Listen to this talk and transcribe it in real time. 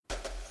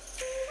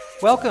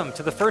Welcome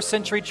to the First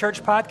Century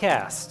Church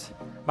Podcast.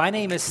 My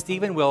name is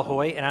Stephen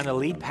Wilhoy, and I'm the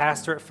lead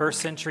pastor at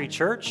First Century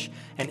Church,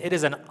 and it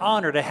is an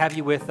honor to have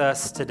you with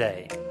us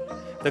today.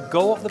 The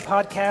goal of the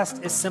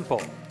podcast is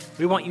simple.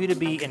 We want you to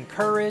be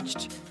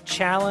encouraged,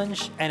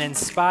 challenged, and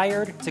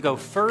inspired to go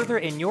further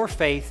in your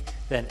faith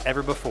than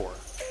ever before.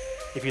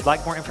 If you'd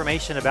like more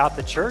information about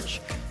the church,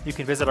 you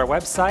can visit our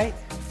website,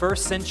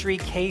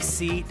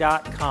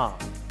 firstcenturykc.com.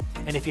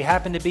 And if you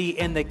happen to be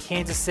in the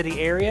Kansas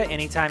City area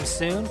anytime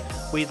soon,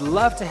 we'd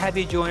love to have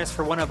you join us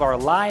for one of our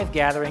live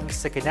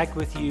gatherings to connect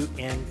with you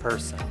in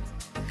person.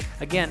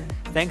 Again,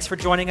 thanks for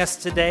joining us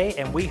today,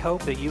 and we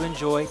hope that you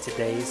enjoy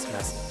today's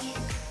message.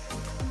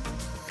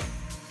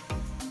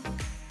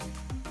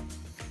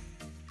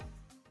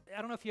 I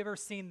don't know if you've ever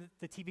seen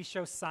the TV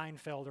show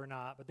Seinfeld or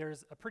not, but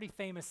there's a pretty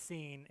famous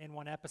scene in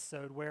one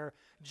episode where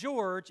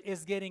George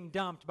is getting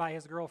dumped by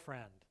his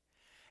girlfriend.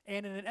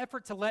 And in an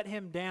effort to let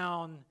him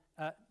down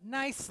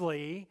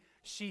nicely,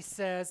 she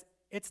says,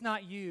 "It's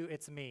not you,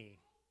 it's me."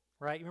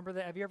 Right? You remember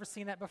that? Have you ever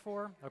seen that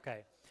before?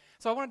 Okay.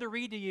 So I wanted to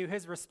read to you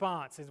his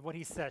response, is what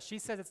he says. She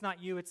says, "It's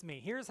not you, it's me."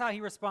 Here's how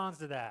he responds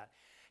to that.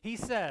 He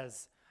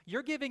says,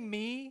 "You're giving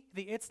me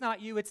the 'it's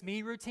not you, it's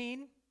me'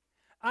 routine?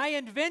 I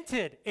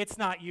invented 'it's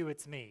not you,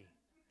 it's me.'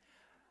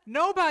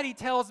 Nobody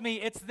tells me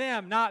it's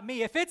them, not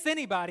me. If it's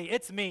anybody,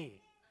 it's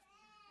me."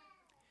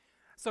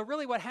 So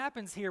really what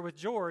happens here with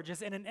George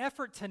is, in an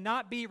effort to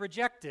not be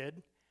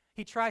rejected,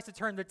 he tries to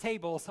turn the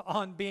tables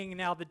on being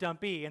now the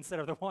dumpee instead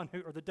of the one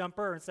who, or the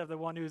dumper instead of the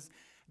one who's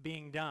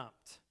being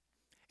dumped.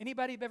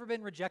 Anybody ever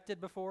been rejected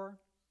before?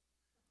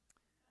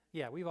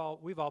 Yeah, we've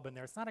all been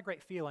there. It's not a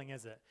great feeling,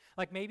 is it?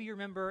 Like maybe you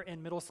remember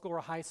in middle school or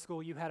high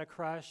school you had a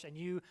crush and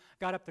you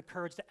got up the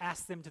courage to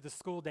ask them to the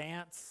school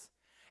dance,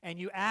 and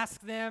you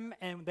asked them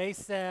and they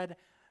said,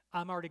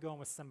 "I'm already going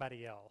with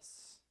somebody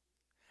else."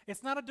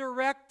 It's not a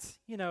direct,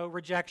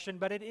 rejection,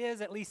 but it is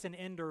at least an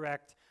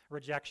indirect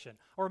rejection.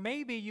 Or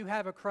maybe you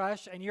have a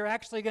crush and you're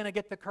actually going to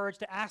get the courage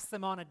to ask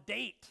them on a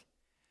date.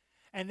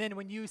 And then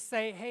when you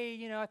say, "Hey,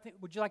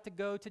 would you like to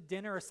go to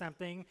dinner or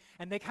something?"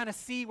 and they kind of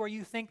see where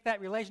you think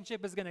that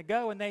relationship is going to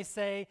go, and they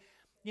say,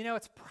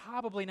 "It's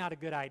probably not a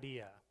good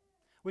idea.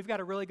 We've got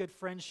a really good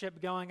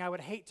friendship going. I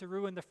would hate to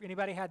ruin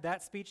anybody had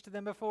that speech to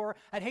them before?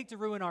 I'd hate to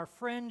ruin our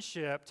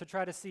friendship to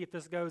try to see if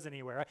this goes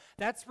anywhere."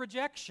 That's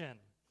rejection.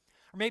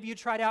 Or maybe you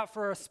tried out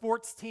for a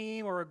sports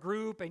team or a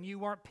group and you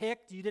weren't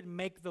picked, you didn't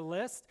make the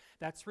list.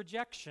 That's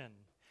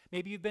rejection.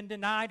 Maybe you've been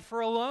denied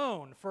for a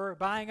loan, for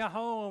buying a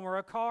home or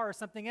a car or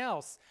something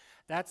else.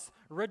 That's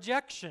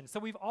rejection. So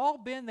we've all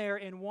been there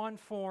in one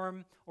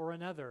form or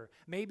another.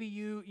 Maybe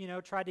you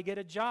tried to get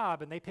a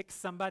job and they picked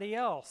somebody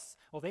else.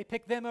 Well, they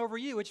picked them over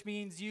you, which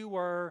means you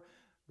were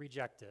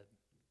rejected.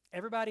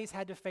 Everybody's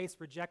had to face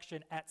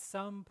rejection at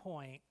some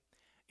point,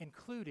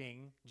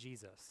 including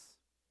Jesus.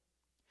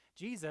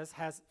 Jesus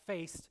has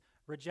faced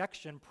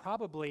rejection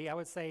probably, I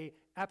would say,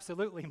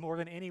 absolutely more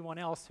than anyone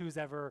else who's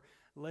ever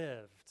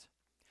lived.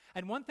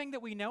 And one thing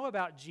that we know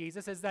about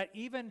Jesus is that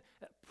even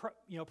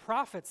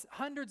prophets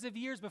hundreds of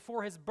years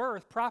before his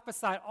birth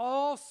prophesied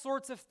all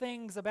sorts of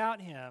things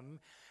about him.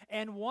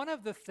 And one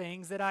of the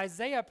things that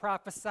Isaiah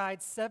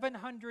prophesied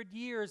 700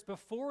 years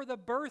before the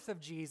birth of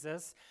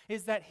Jesus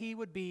is that he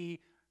would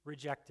be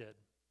rejected.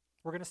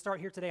 We're going to start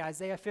here today,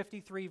 Isaiah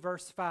 53,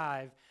 verse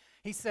 5.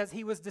 He says,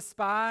 "He was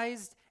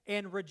despised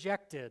and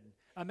rejected,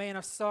 a man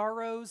of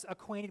sorrows,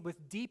 acquainted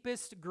with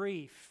deepest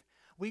grief.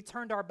 We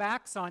turned our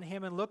backs on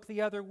him and looked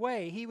the other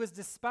way. He was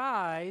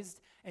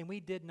despised, and we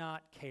did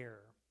not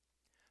care."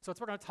 So what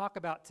we're going to talk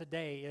about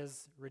today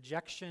is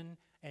rejection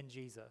and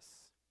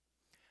Jesus.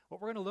 What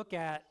we're going to look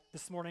at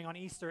this morning on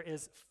Easter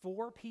is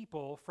 4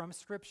 people from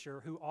Scripture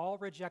who all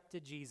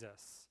rejected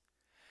Jesus.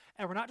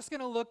 And we're not just going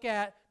to look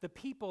at the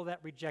people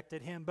that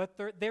rejected him, but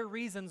their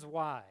reasons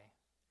why.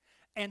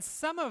 And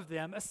some of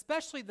them,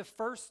 especially the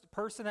first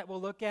person that we'll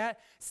look at,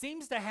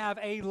 seems to have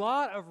a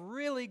lot of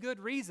really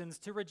good reasons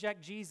to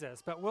reject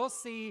Jesus. But we'll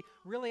see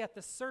really at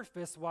the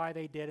surface why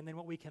they did, and then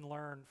what we can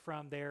learn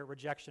from their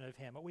rejection of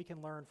him, what we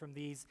can learn from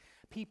these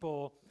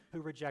people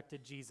who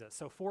rejected Jesus.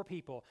 So 4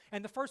 people.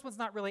 And the first one's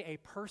not really a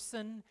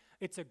person,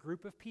 it's a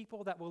group of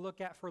people that we'll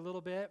look at for a little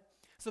bit.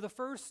 So the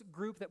first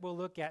group that we'll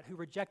look at who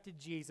rejected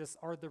Jesus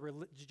are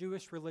the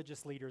Jewish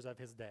religious leaders of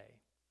his day.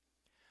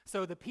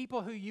 So the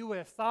people who you would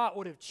have thought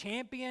would have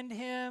championed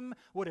him,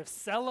 would have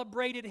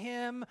celebrated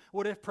him,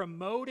 would have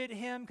promoted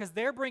him, because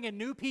they're bringing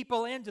new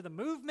people into the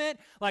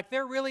movement, like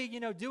they're really,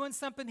 doing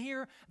something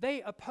here.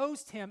 They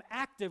opposed him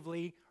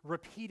actively,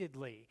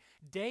 repeatedly.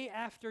 Day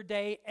after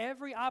day,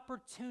 every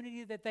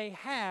opportunity that they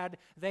had,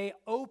 they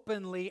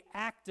openly,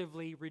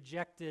 actively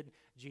rejected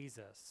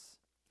Jesus.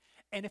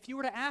 And if you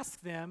were to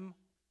ask them,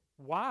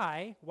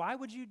 why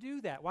would you do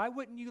that? Why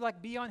wouldn't you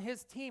be on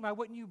his team? Why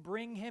wouldn't you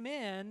bring him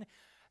in?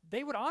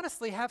 They would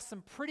honestly have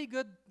some pretty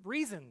good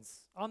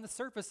reasons on the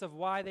surface of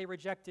why they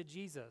rejected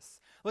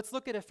Jesus. Let's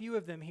look at a few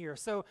of them here.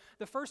 So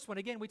the first one,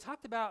 again, we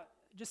talked about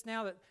just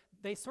now that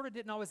they sort of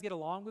didn't always get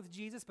along with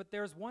Jesus, but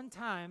there's one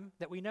time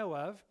that we know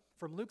of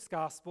from Luke's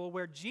gospel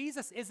where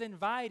Jesus is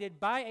invited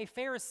by a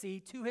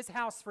Pharisee to his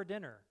house for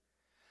dinner.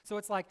 So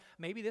it's like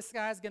maybe this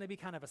guy's going to be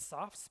kind of a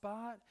soft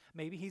spot.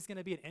 Maybe he's going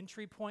to be an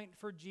entry point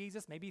for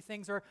Jesus. Maybe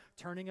things are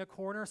turning a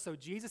corner. So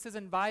Jesus is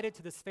invited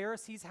to this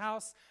Pharisee's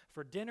house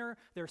for dinner.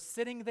 They're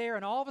sitting there,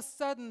 and all of a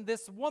sudden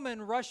this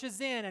woman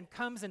rushes in and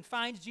comes and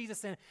finds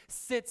Jesus and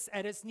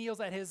kneels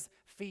at his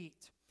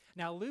feet.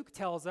 Now, Luke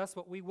tells us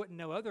what we wouldn't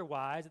know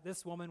otherwise, that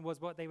this woman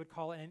was what they would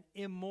call an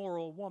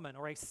immoral woman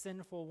or a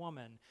sinful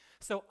woman.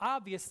 So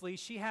obviously,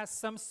 she has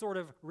some sort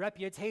of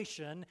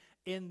reputation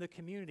in the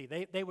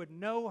community. They would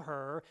know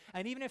her,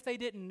 and even if they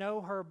didn't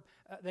know her,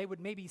 they would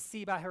maybe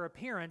see by her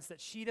appearance that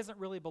she doesn't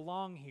really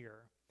belong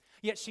here.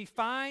 Yet she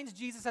finds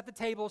Jesus at the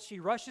table. She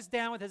rushes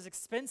down with his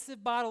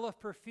expensive bottle of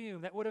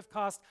perfume that would have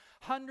cost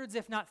hundreds,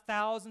 if not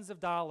thousands of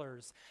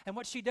dollars. And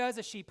what she does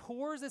is she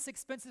pours this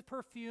expensive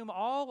perfume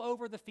all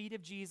over the feet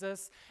of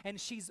Jesus, and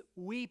she's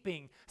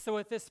weeping. So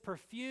with this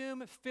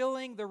perfume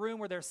filling the room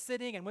where they're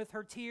sitting, and with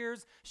her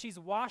tears, she's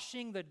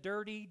washing the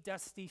dirty,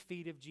 dusty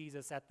feet of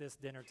Jesus at this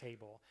dinner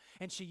table.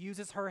 And she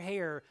uses her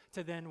hair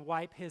to then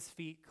wipe his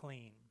feet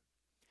clean.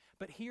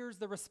 But here's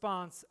the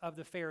response of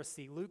the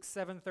Pharisee, Luke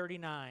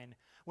 7:39.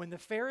 When the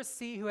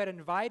Pharisee who had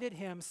invited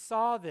him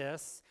saw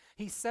this,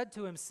 he said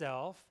to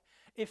himself,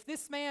 "If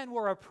this man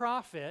were a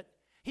prophet,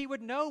 he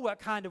would know what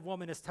kind of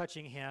woman is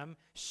touching him.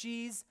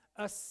 She's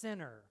a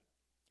sinner."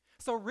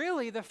 So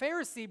really, the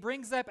Pharisee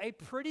brings up a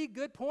pretty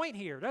good point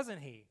here,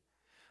 doesn't he?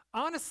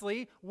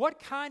 Honestly, what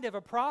kind of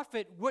a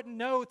prophet wouldn't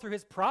know through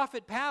his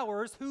prophet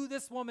powers who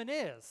this woman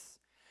is?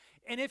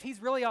 And if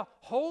he's really a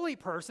holy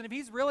person, if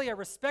he's really a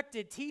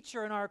respected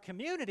teacher in our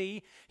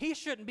community, he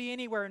shouldn't be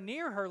anywhere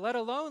near her, let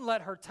alone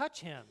let her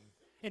touch him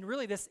in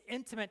really this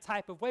intimate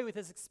type of way with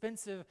his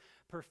expensive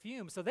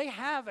perfume. So they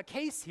have a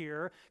case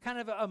here, kind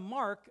of a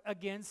mark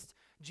against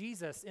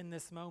Jesus in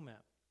this moment.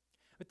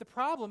 But the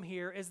problem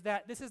here is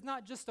that this is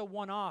not just a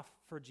one-off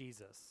for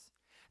Jesus.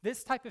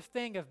 This type of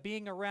thing of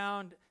being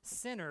around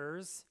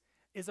sinners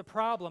is a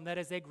problem that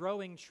is a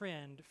growing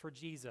trend for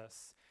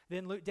Jesus.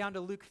 Then down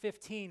to Luke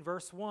 15,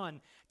 verse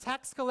 1.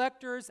 Tax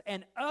collectors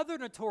and other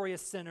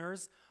notorious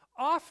sinners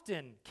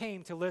often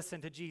came to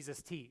listen to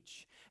Jesus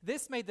teach.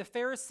 This made the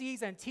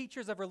Pharisees and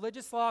teachers of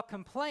religious law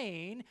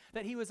complain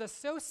that he was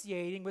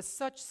associating with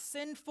such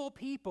sinful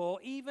people,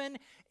 even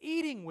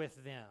eating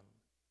with them.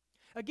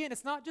 Again,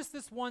 it's not just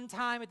this one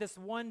time at this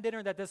one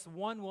dinner that this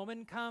one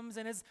woman comes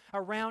and is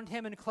around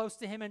him and close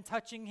to him and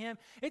touching him.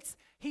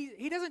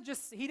 He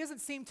doesn't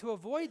seem to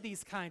avoid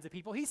these kinds of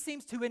people. He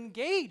seems to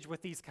engage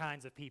with these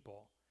kinds of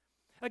people.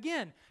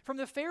 Again, from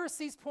the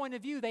Pharisees' point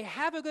of view, they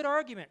have a good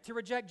argument to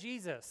reject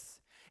Jesus.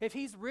 If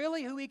he's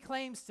really who he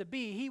claims to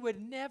be, he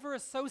would never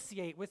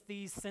associate with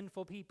these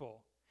sinful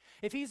people.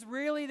 If he's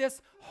really this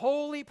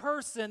holy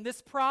person,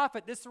 this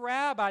prophet, this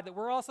rabbi that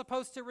we're all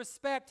supposed to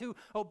respect, who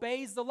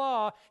obeys the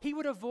law, he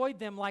would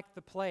avoid them like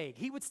the plague.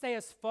 He would stay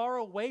as far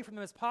away from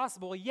them as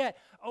possible, yet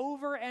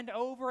over and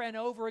over and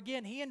over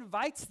again, he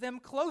invites them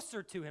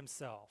closer to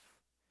himself.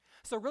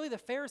 So really the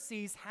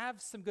Pharisees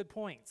have some good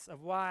points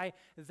of why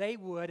they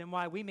would and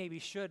why we maybe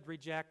should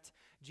reject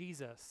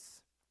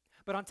Jesus.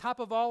 But on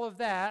top of all of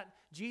that,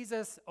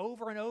 Jesus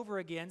over and over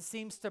again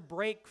seems to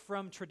break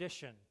from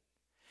tradition.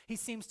 He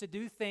seems to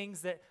do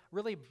things that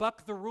really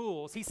buck the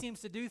rules. He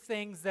seems to do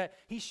things that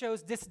he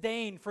shows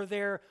disdain for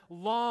their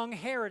long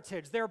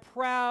heritage, their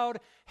proud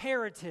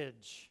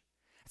heritage.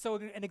 So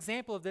an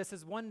example of this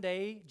is one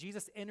day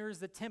Jesus enters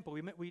the temple.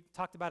 We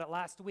talked about it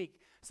last week.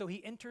 So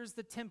he enters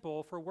the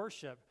temple for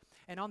worship.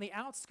 And on the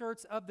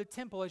outskirts of the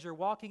temple, as you're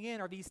walking in,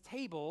 are these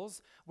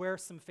tables where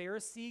some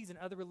Pharisees and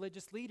other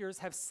religious leaders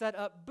have set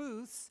up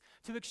booths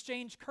to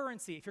exchange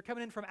currency. If you're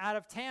coming in from out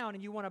of town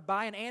and you want to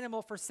buy an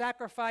animal for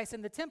sacrifice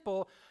in the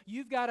temple,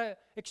 you've got to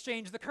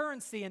exchange the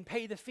currency and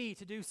pay the fee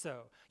to do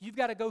so. You've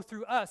got to go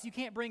through us. You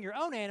can't bring your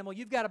own animal.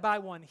 You've got to buy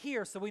one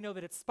here so we know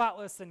that it's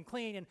spotless and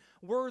clean and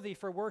worthy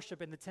for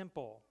worship in the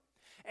temple.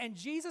 And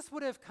Jesus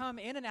would have come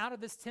in and out of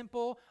this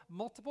temple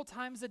multiple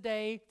times a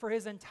day for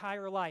his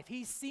entire life.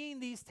 He's seen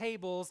these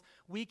tables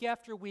week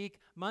after week,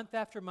 month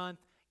after month,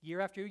 year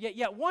after year.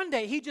 Yet one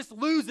day he just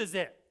loses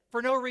it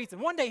for no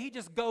reason. One day he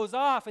just goes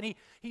off and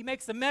he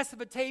makes a mess of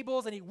the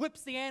tables and he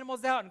whips the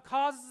animals out and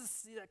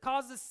causes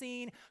a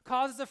scene,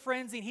 causes a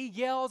frenzy, and he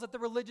yells at the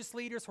religious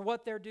leaders for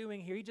what they're doing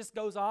here. He just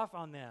goes off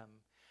on them.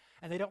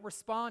 And they don't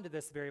respond to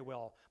this very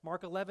well.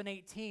 Mark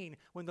 11:18,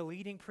 when the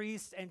leading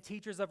priests and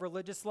teachers of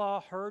religious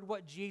law heard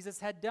what Jesus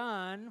had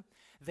done,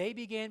 they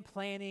began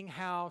planning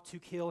how to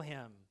kill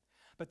him.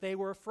 But they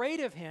were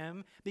afraid of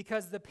him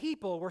because the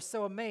people were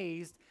so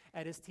amazed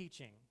at his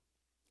teaching.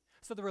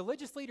 So the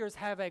religious leaders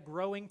have a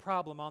growing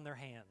problem on their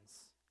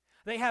hands.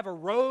 They have a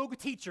rogue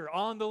teacher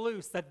on the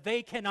loose that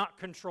they cannot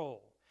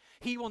control.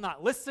 He will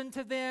not listen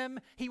to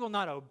them. He will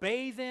not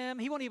obey them.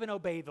 He won't even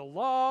obey the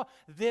law.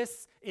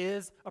 This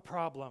is a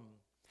problem.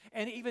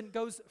 And it even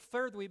goes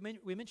further.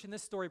 We mentioned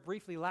this story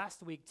briefly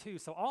last week too.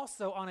 So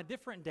also on a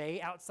different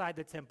day outside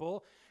the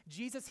temple,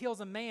 Jesus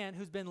heals a man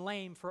who's been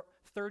lame for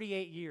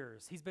 38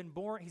 years. He's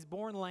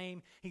born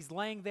lame. He's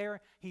laying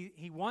there.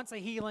 He wants a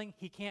healing.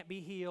 He can't be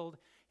healed.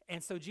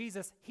 And so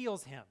Jesus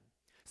heals him.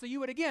 So you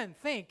would again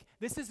think,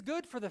 this is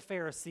good for the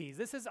Pharisees.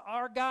 This is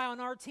our guy on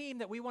our team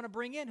that we want to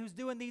bring in who's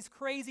doing these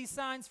crazy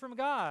signs from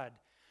God.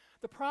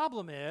 The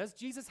problem is,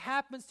 Jesus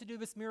happens to do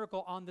this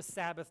miracle on the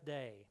Sabbath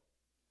day.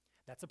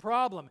 That's a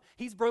problem.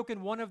 He's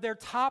broken one of their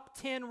top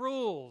 10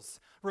 rules.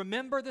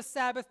 Remember the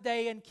Sabbath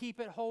day and keep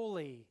it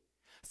holy.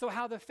 So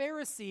how the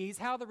Pharisees,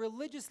 how the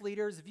religious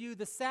leaders view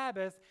the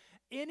Sabbath,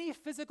 any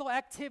physical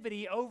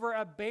activity over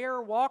a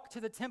bare walk to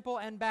the temple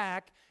and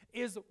back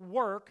is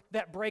work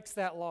that breaks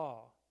that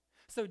law.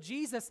 So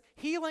Jesus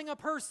healing a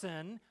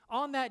person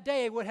on that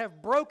day would have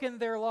broken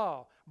their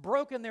law,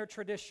 broken their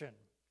tradition.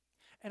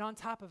 And on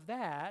top of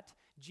that,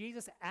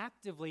 Jesus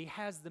actively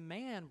has the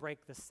man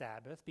break the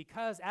Sabbath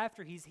because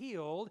after he's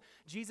healed,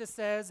 Jesus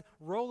says,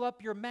 roll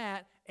up your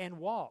mat and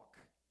walk.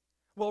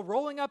 Well,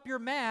 rolling up your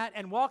mat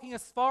and walking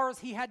as far as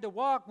he had to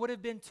walk would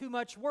have been too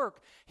much work.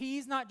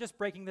 He's not just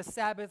breaking the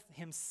Sabbath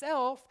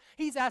himself,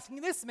 he's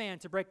asking this man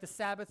to break the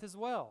Sabbath as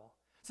well.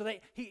 So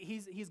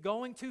he's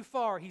going too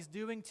far, he's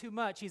doing too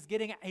much, he's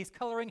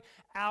coloring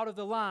out of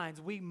the lines.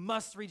 We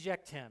must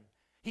reject him.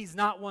 He's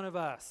not one of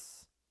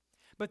us.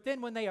 But then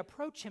when they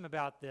approach him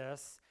about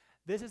this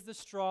is the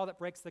straw that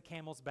breaks the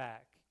camel's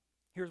back.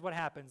 Here's what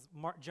happens.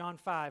 John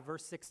 5,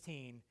 verse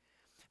 16.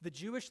 The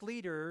Jewish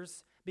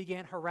leaders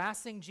began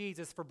harassing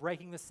Jesus for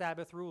breaking the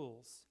Sabbath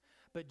rules.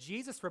 But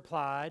Jesus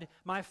replied,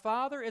 "My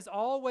Father is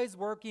always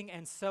working,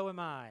 and so am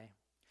I."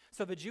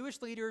 So the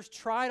Jewish leaders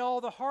tried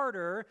all the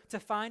harder to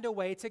find a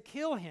way to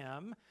kill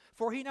him,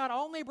 for he not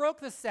only broke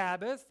the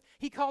Sabbath,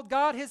 he called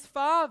God his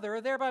Father,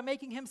 thereby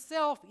making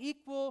himself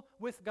equal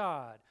with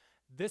God.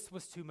 This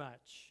was too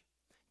much.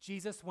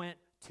 Jesus went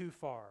too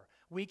far.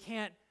 We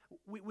can't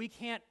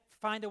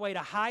find a way to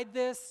hide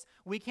this.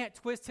 We can't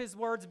twist his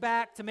words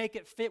back to make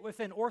it fit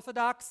within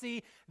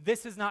orthodoxy.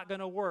 This is not going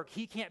to work.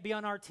 He can't be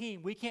on our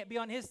team. We can't be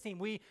on his team.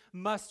 We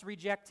must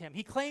reject him.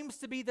 He claims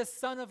to be the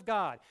Son of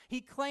God.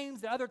 He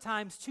claims at other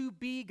times to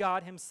be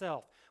God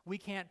himself. We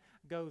can't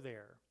go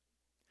there.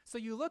 So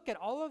you look at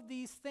all of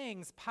these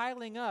things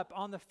piling up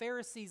on the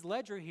Pharisees'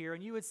 ledger here,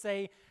 and you would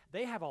say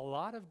they have a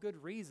lot of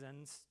good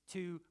reasons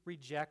to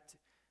reject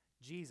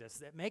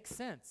Jesus. It makes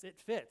sense. It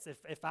fits.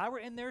 If I were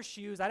in their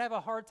shoes, I'd have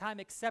a hard time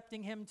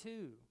accepting him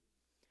too.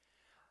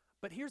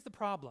 But here's the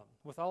problem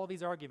with all of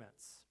these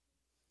arguments,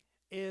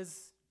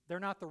 is they're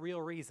not the real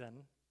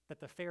reason that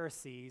the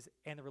Pharisees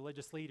and the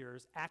religious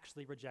leaders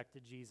actually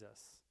rejected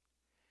Jesus.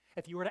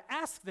 If you were to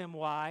ask them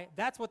why,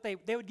 that's what they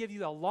would give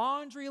you a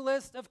laundry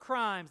list of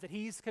crimes that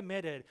he's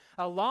committed,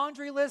 a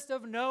laundry list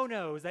of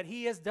no-nos that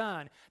he has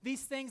done,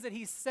 these things that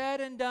he's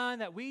said and done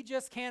that we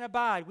just can't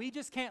abide, we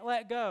just can't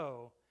let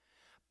go.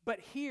 But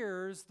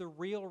here's the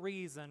real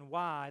reason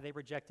why they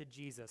rejected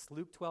Jesus.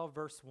 Luke 12,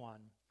 verse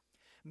 1.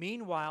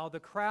 Meanwhile, the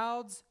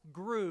crowds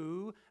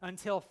grew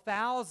until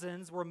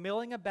thousands were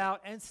milling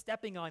about and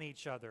stepping on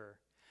each other.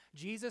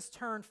 Jesus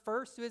turned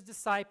first to his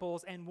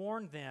disciples and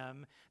warned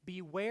them,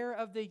 "Beware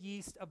of the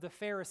yeast of the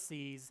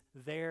Pharisees,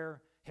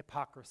 their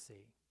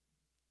hypocrisy."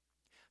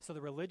 So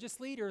the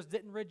religious leaders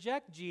didn't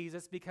reject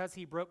Jesus because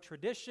he broke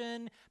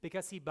tradition,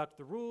 because he bucked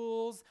the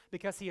rules,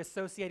 because he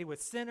associated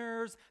with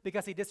sinners,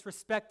 because he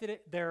disrespected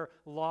their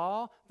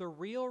law. The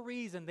real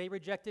reason they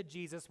rejected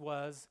Jesus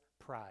was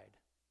pride.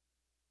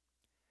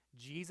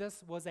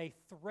 Jesus was a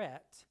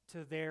threat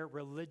to their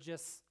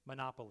religious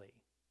monopoly.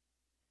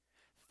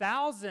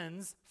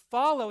 Thousands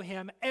follow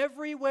him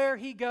everywhere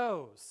he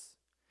goes.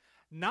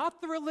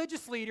 Not the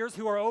religious leaders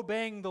who are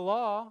obeying the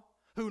law,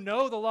 who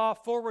know the law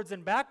forwards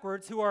and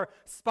backwards, who are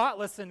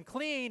spotless and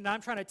clean, and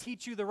I'm trying to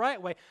teach you the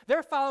right way.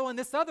 They're following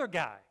this other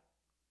guy.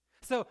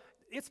 So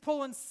it's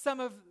pulling some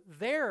of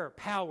their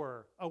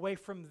power away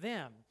from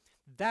them.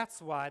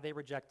 That's why they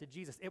rejected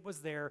Jesus. It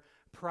was their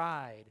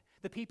pride.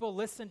 The people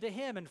listened to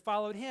him and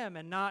followed him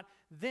and not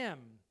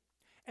them.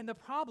 And the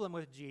problem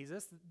with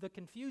Jesus, the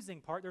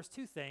confusing part, there's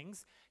two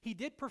things. He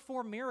did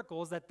perform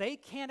miracles that they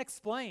can't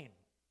explain,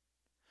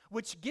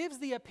 which gives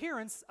the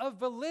appearance of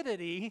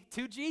validity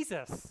to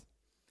Jesus.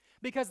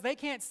 Because they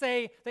can't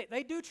say,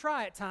 they do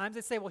try at times,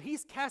 they say, well,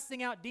 he's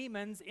casting out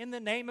demons in the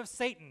name of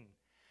Satan.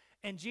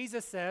 And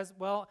Jesus says,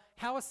 well,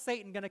 how is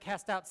Satan going to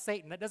cast out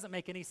Satan? That doesn't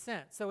make any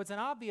sense. So it's an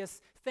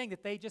obvious thing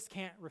that they just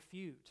can't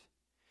refute.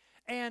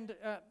 And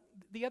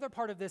the other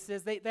part of this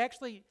is they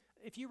actually,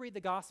 if you read the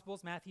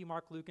Gospels, Matthew,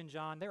 Mark, Luke, and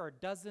John, there are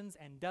dozens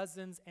and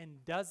dozens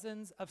and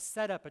dozens of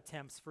setup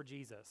attempts for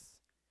Jesus.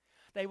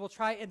 They will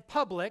try in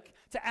public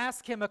to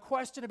ask him a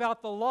question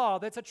about the law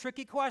that's a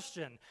tricky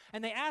question.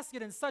 And they ask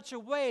it in such a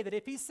way that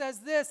if he says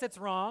this, it's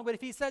wrong, but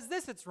if he says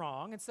this, it's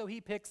wrong. And so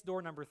he picks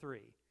door number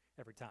 3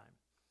 every time.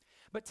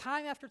 But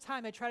time after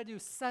time, they try to do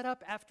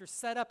setup after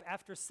setup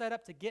after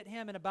setup to get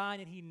him in a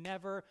bind, and he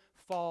never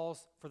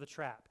falls for the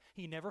trap.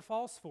 He never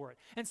falls for it.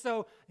 And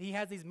so he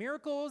has these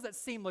miracles that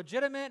seem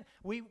legitimate.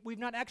 We've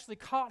not actually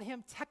caught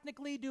him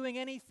technically doing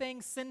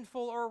anything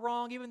sinful or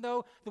wrong, even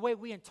though the way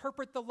we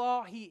interpret the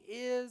law, he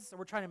is. Or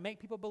we're trying to make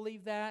people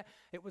believe that.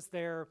 It was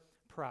their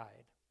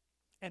pride.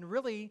 And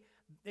really,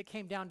 it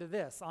came down to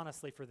this,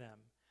 honestly, for them.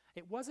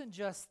 It wasn't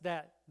just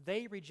that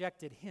they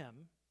rejected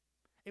him.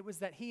 It was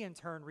that he, in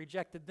turn,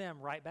 rejected them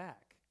right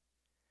back.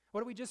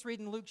 What did we just read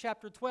in Luke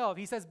chapter 12?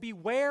 He says,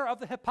 beware of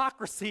the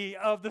hypocrisy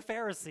of the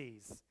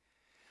Pharisees.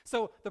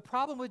 So the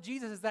problem with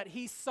Jesus is that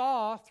he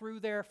saw through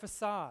their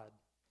facade.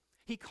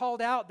 He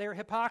called out their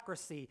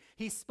hypocrisy.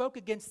 He spoke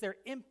against their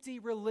empty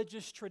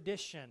religious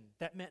tradition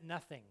that meant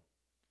nothing.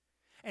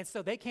 And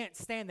so they can't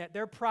stand that.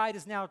 Their pride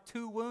is now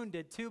too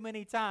wounded too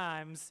many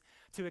times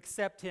to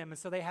accept him, and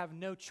so they have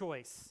no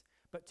choice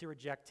but to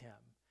reject him.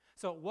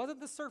 So it wasn't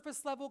the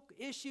surface level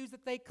issues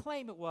that they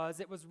claim it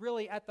was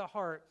really at the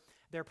heart.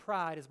 Their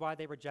pride is why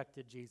they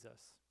rejected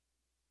Jesus.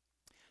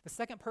 The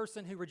second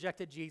person who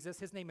rejected Jesus,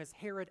 his name is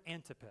Herod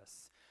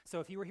Antipas. So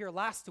if you were here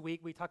last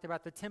week, we talked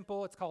about the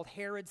temple. It's called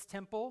Herod's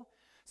Temple.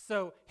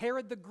 So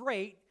Herod the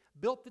Great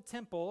built the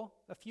temple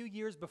a few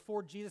years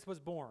before Jesus was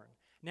born.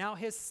 Now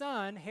his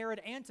son, Herod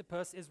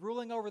Antipas, is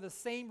ruling over the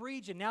same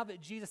region now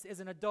that Jesus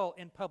is an adult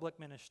in public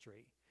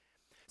ministry.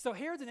 So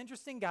Herod's an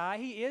interesting guy.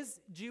 He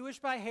is Jewish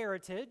by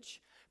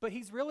heritage, but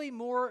he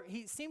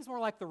seems more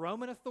like the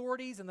Roman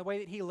authorities in the way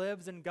that he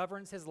lives and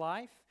governs his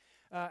life.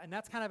 And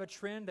that's kind of a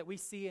trend that we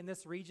see in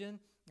this region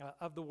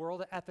of the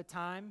world at the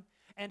time.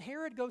 And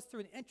Herod goes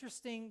through an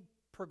interesting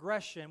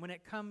progression when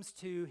it comes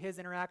to his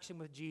interaction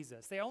with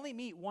Jesus. They only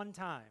meet one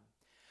time.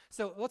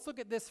 So let's look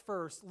at this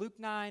first, Luke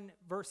 9,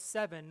 verse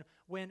 7,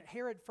 when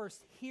Herod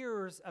first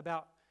hears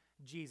about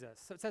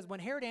Jesus. So it says, when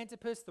Herod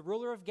Antipas, the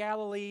ruler of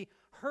Galilee,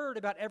 heard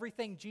about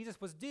everything Jesus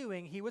was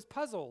doing, he was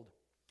puzzled.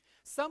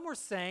 Some were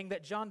saying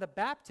that John the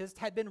Baptist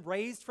had been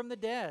raised from the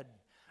dead.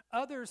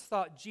 Others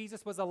thought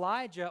Jesus was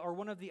Elijah or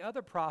one of the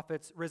other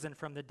prophets risen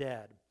from the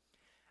dead.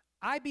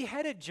 I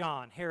beheaded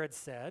John, Herod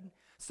said.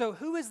 So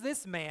who is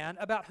this man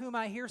about whom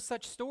I hear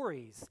such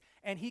stories?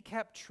 And he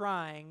kept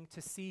trying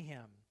to see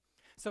him.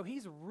 So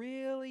he's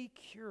really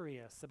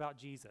curious about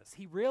Jesus.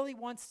 He really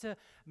wants to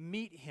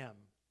meet him,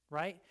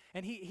 right?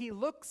 And he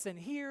looks and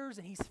hears,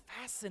 and he's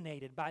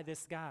fascinated by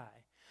this guy.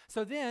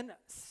 So then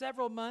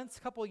several months,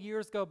 a couple of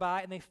years go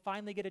by, and they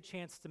finally get a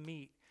chance to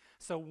meet.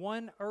 So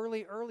one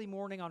early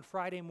morning on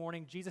Friday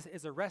morning, Jesus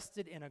is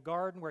arrested in a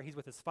garden where he's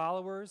with his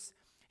followers.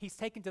 He's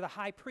taken to the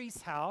high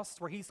priest's house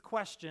where he's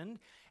questioned,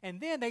 and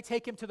then they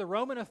take him to the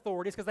Roman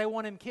authorities because they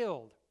want him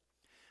killed.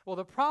 Well,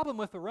 the problem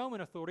with the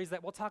Roman authorities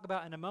that we'll talk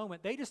about in a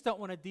moment, they just don't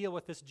want to deal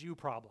with this Jew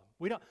problem.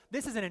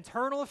 This is an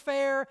internal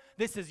affair.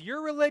 This is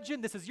your religion.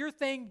 This is your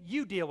thing.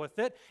 You deal with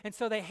it. And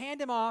so they hand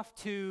him off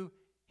to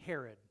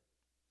Herod.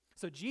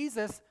 So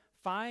Jesus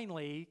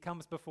finally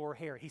comes before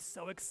Herod. He's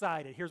so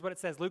excited. Here's what it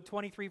says, Luke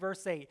 23,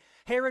 verse 8.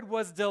 Herod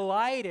was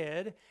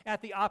delighted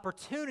at the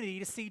opportunity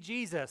to see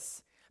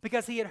Jesus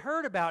because he had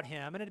heard about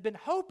him and had been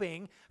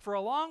hoping for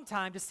a long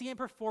time to see him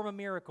perform a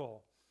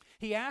miracle.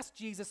 He asked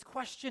Jesus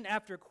question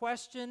after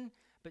question,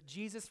 but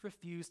Jesus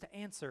refused to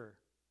answer.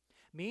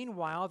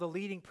 Meanwhile, the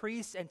leading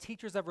priests and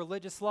teachers of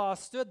religious law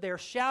stood there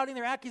shouting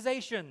their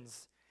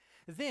accusations.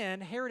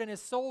 Then Herod and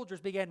his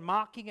soldiers began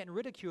mocking and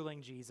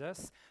ridiculing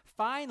Jesus.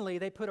 Finally,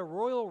 they put a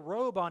royal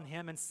robe on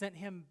him and sent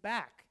him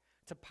back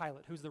to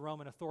Pilate, who's the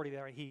Roman authority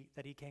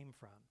that he came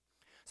from.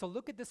 So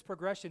look at this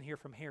progression here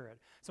from Herod.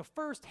 So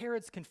first,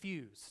 Herod's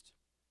confused.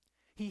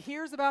 He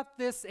hears about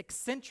this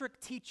eccentric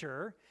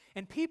teacher,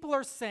 and people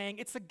are saying,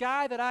 it's a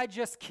guy that I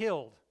just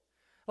killed.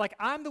 Like,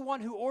 I'm the one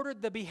who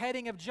ordered the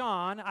beheading of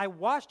John. I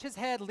watched his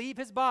head leave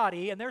his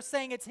body, and they're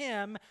saying it's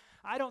him.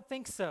 I don't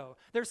think so.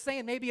 They're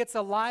saying maybe it's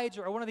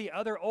Elijah or one of the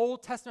other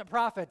Old Testament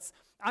prophets.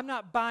 I'm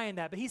not buying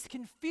that, but he's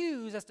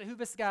confused as to who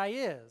this guy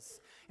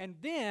is. And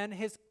then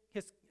his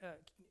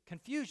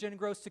confusion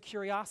grows to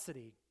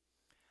curiosity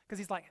because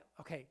he's like,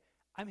 okay,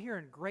 I'm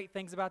hearing great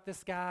things about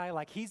this guy.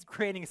 Like, he's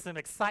creating some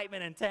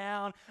excitement in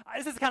town.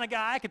 This is the kind of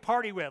guy I could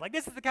party with. Like,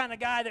 this is the kind of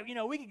guy that,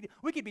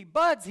 we could be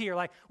buds here.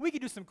 Like, we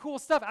could do some cool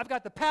stuff. I've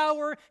got the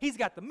power. He's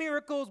got the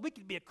miracles. We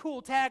could be a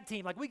cool tag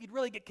team. Like, we could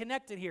really get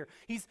connected here.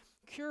 He's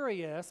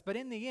curious, but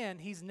in the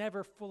end, he's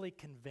never fully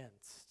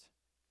convinced.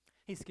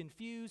 He's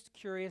confused,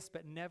 curious,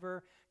 but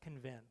never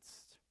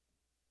convinced.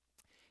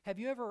 Have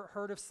you ever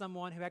heard of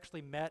someone who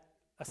actually met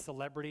a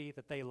celebrity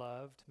that they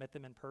loved, met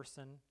them in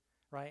person,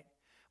 right?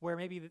 Where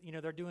maybe,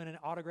 they're doing an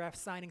autograph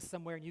signing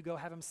somewhere and you go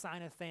have them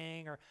sign a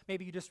thing, or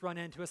maybe you just run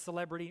into a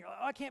celebrity,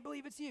 oh, I can't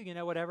believe it's you,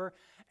 whatever.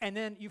 And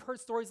then you've heard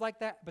stories like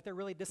that, but they're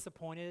really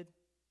disappointed.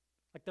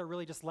 Like, they're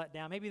really just let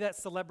down. Maybe that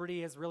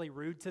celebrity is really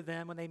rude to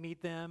them when they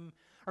meet them,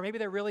 or maybe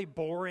they're really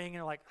boring and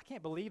they're like, I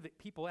can't believe that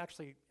people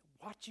actually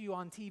watch you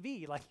on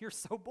TV. Like, you're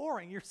so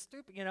boring, you're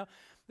stupid,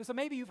 So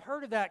maybe you've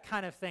heard of that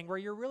kind of thing where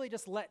you're really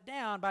just let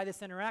down by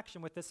this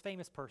interaction with this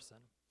famous person.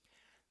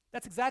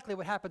 That's exactly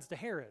what happens to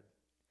Herod.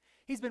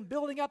 He's been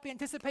building up the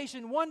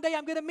anticipation. One day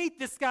I'm going to meet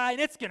this guy, and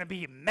it's going to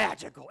be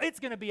magical. It's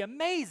going to be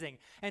amazing.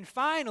 And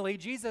finally,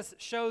 Jesus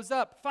shows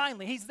up.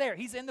 Finally, he's there.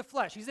 He's in the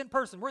flesh. He's in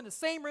person. We're in the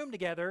same room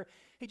together.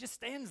 He just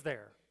stands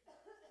there.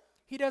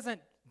 He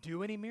doesn't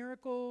do any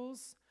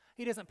miracles.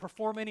 He doesn't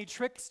perform any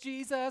tricks,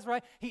 Jesus,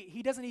 right?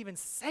 He doesn't even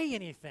say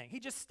anything. He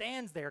just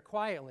stands there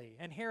quietly.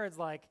 And Herod's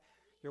like,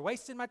 you're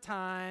wasting my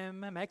time.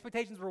 My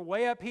expectations were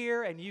way up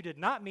here, and you did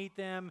not meet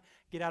them.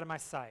 Get out of my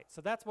sight. So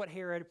that's what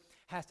Herod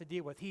has to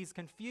deal with. He's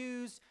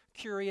confused,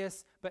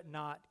 curious, but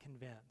not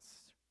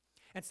convinced.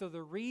 And so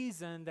the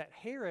reason that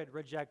Herod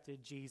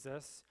rejected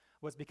Jesus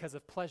was because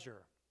of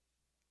pleasure.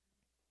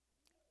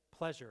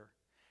 Pleasure.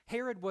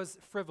 Herod was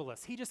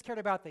frivolous. He just cared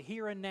about the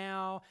here and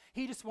now.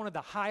 He just wanted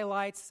the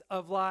highlights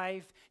of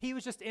life. He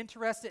was just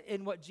interested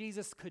in what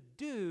Jesus could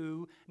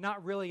do,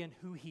 not really in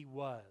who he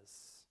was.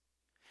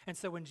 And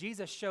so when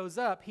Jesus shows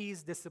up,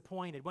 he's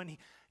disappointed. When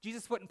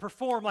Jesus wouldn't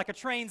perform like a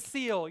trained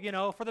seal,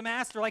 for the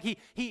master, like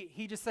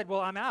he just said, well,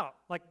 I'm out.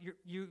 Like,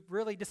 you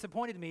really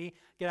disappointed me.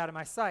 Get out of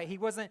my sight. He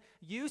wasn't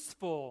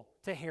useful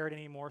to Herod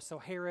anymore, so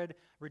Herod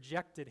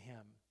rejected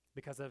him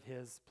because of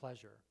his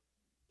pleasure.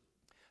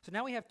 So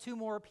now we have two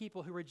more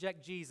people who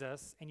reject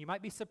Jesus, and you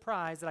might be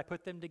surprised that I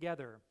put them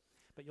together,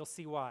 but you'll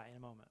see why in a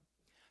moment.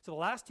 So the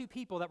last two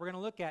people that we're going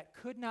to look at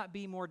could not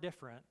be more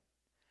different,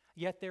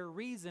 yet their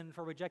reason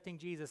for rejecting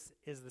Jesus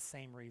is the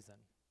same reason.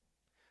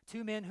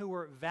 Two men who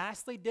were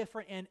vastly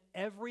different in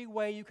every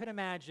way you could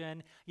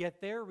imagine,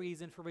 yet their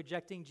reason for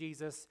rejecting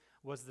Jesus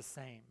was the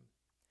same.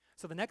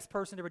 So the next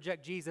person to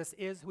reject Jesus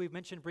is, who we've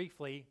mentioned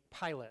briefly,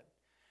 Pilate.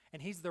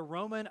 And he's the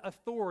Roman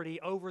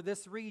authority over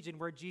this region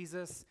where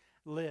Jesus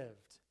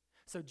lived.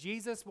 So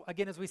Jesus,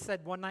 again, as we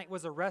said, one night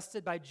was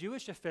arrested by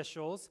Jewish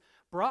officials,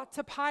 brought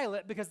to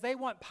Pilate because they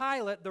want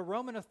Pilate, the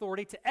Roman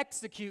authority, to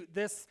execute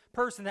this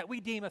person that we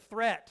deem a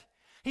threat.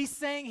 He's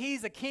saying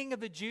he's a king of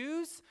the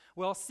Jews.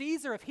 Well,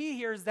 Caesar, if he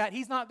hears that,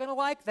 he's not going to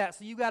like that,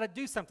 so you got to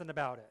do something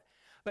about it.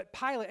 But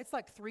Pilate, it's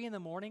like 3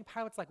 a.m.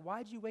 Pilate's like,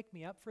 why'd you wake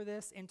me up for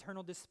this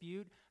internal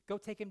dispute? Go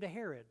take him to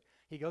Herod.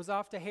 He goes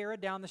off to Herod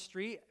down the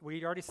street.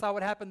 We already saw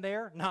what happened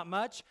there. Not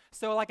much.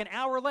 So like an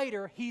hour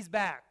later, he's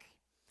back.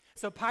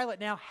 So Pilate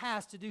now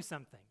has to do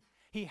something.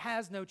 He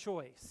has no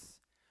choice.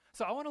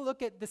 So I want to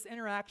look at this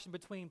interaction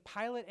between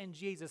Pilate and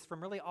Jesus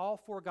from really all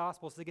 4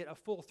 Gospels to get a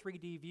full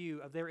 3D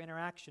view of their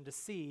interaction to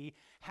see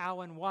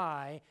how and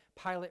why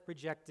Pilate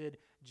rejected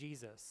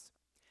Jesus.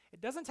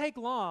 It doesn't take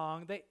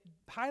long.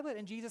 Pilate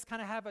and Jesus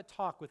kind of have a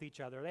talk with each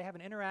other. They have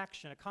an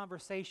interaction, a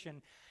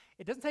conversation.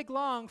 It doesn't take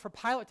long for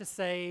Pilate to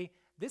say,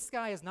 this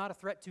guy is not a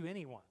threat to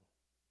anyone.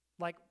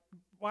 Like,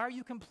 why are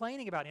you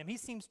complaining about him? He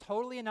seems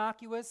totally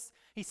innocuous.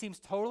 He seems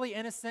totally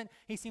innocent.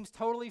 He seems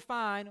totally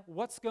fine.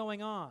 What's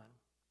going on?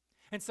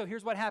 And so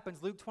here's what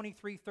happens. Luke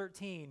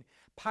 23:13.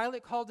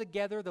 Pilate called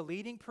together the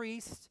leading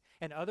priests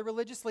and other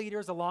religious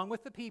leaders along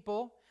with the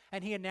people,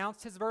 and he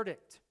announced his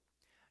verdict.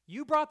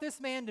 You brought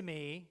this man to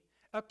me,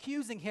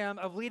 accusing him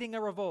of leading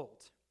a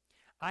revolt.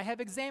 I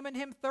have examined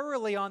him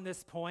thoroughly on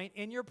this point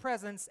in your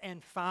presence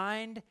and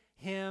find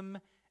him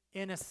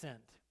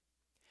innocent.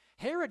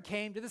 Herod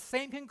came to the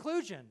same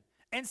conclusion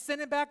and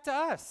sent him back to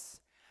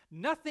us.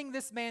 Nothing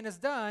this man has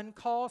done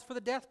calls for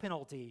the death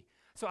penalty,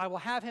 so I will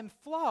have him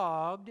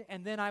flogged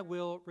and then I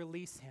will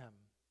release him.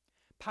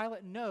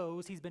 Pilate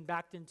knows he's been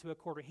backed into a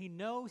corner. He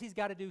knows he's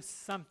got to do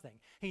something.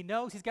 He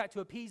knows he's got to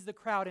appease the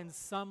crowd in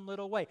some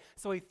little way.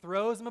 So he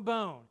throws him a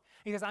bone.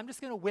 He goes, I'm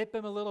just going to whip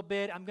him a little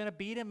bit. I'm going to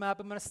beat him up.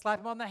 I'm going to slap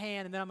him on the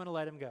hand, and then I'm going to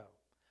let him go.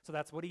 So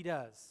that's what he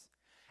does.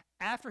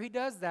 After he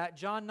does that,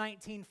 John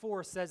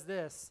 19:4 says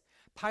this,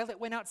 Pilate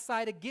went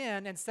outside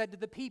again and said to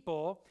the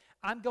people,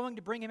 I'm going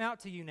to bring him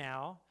out to you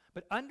now,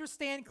 but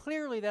understand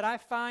clearly that I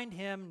find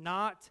him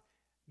not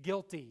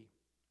guilty.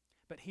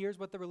 But here's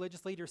what the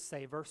religious leaders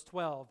say, verse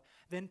 12.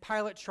 Then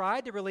Pilate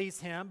tried to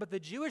release him, but the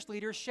Jewish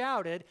leaders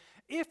shouted,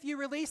 if you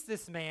release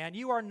this man,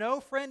 you are no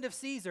friend of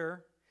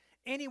Caesar.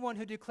 Anyone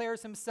who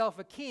declares himself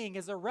a king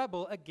is a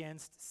rebel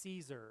against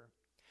Caesar.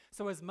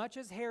 So as much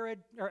as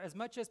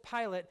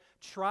Pilate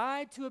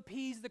tried to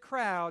appease the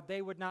crowd,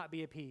 they would not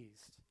be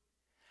appeased.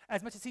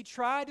 As much as he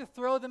tried to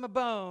throw them a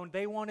bone,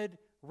 they wanted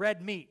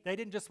red meat. They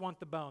didn't just want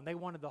the bone. They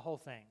wanted the whole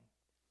thing.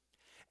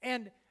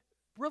 And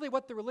really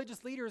what the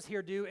religious leaders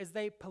here do is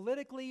they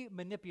politically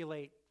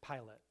manipulate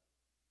Pilate.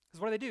 Because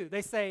what do?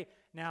 They say,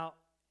 now,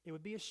 it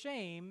would be a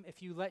shame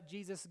if you let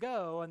Jesus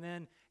go and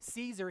then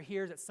Caesar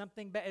hears that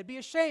something bad. It'd be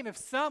a shame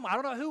if I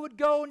don't know who would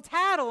go and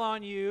tattle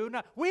on you.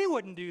 No, we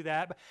wouldn't do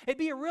that. But it'd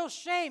be a real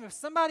shame if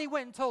somebody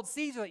went and told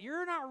Caesar that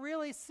you're not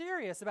really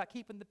serious about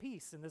keeping the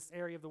peace in this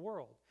area of the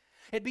world.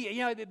 It'd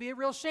be a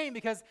real shame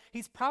because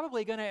he's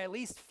probably going to at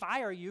least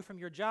fire you from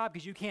your job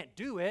because you can't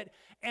do it.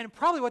 And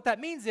probably what that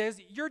means is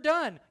you're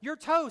done. You're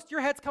toast. Your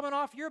head's coming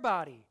off your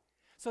body.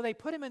 So they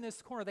put him in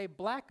this corner. They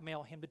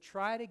blackmail him to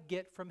try to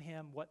get from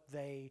him what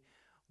they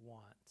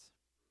want.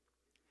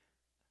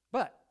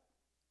 But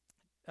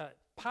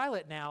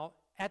Pilate now,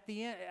 at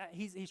the end,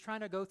 he's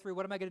trying to go through,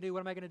 what am I going to do? What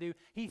am I going to do?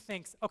 He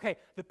thinks, okay,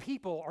 the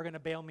people are going to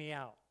bail me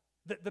out.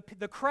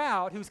 The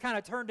crowd who's kind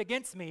of turned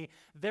against me,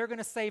 they're going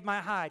to save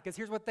my hide. Because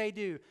here's what they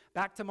do.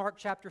 Back to Mark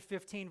chapter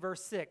 15,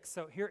 verse 6.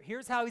 So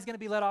here's how he's going to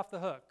be let off the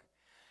hook.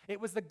 It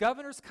was the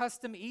governor's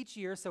custom each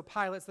year, so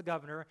Pilate's the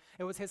governor.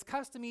 It was his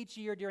custom each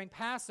year during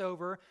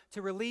Passover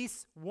to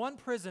release one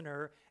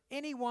prisoner,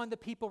 anyone the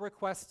people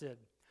requested.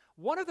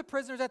 One of the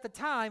prisoners at the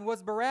time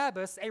was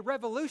Barabbas, a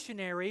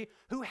revolutionary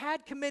who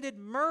had committed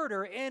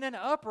murder in an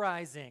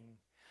uprising.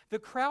 The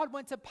crowd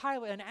went to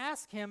Pilate and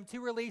asked him to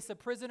release a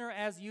prisoner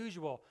as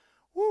usual.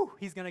 Whew,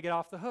 he's going to get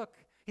off the hook.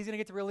 He's going to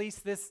get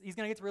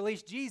to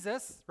release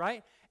Jesus,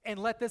 right? And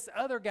let this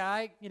other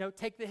guy,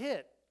 take the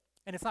hit.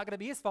 And it's not going to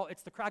be his fault.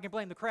 It's the crowd. I can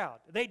blame the crowd.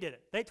 They did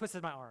it. They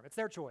twisted my arm. It's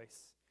their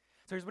choice.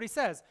 So here's what he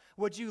says.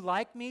 Would you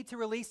like me to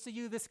release to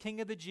you this king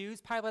of the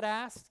Jews? Pilate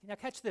asked. Now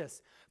catch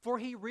this. For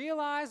he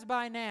realized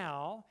by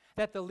now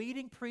that the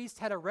leading priest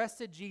had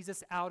arrested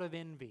Jesus out of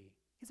envy.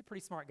 He's a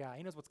pretty smart guy.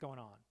 He knows what's going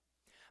on.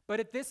 But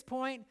at this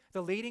point,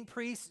 the leading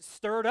priest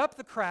stirred up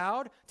the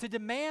crowd to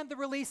demand the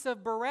release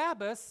of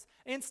Barabbas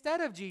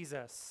instead of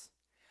Jesus.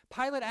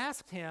 Pilate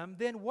asked him,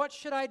 then what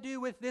should I do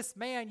with this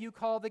man you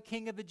call the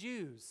king of the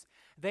Jews?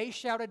 They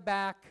shouted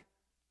back,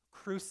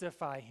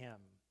 crucify him.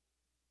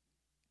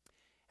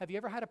 Have you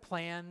ever had a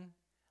plan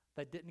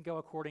that didn't go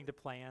according to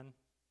plan?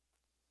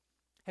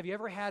 Have you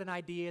ever had an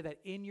idea that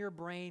in your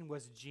brain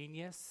was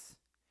genius,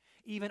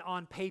 even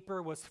on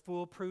paper was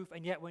foolproof,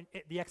 and yet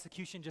the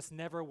execution just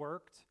never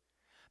worked?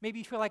 Maybe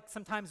you feel like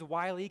sometimes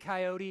Wile E.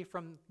 Coyote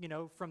from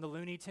the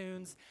Looney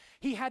Tunes.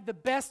 He had the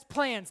best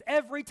plans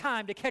every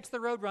time to catch the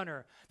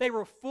Roadrunner. They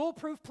were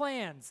foolproof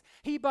plans.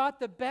 He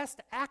bought the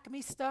best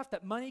Acme stuff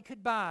that money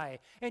could buy,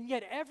 and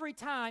yet every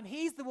time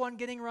he's the one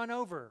getting run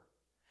over.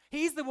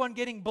 He's the one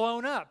getting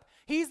blown up.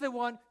 He's the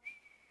one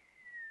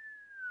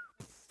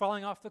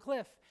falling off the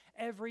cliff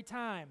every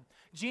time.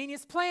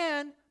 Genius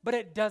plan, but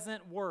it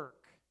doesn't work.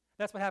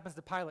 That's what happens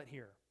to Pilate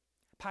here.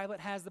 Pilate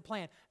has the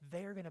plan.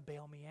 They're going to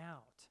bail me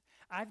out.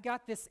 I've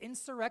got this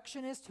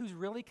insurrectionist who's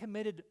really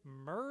committed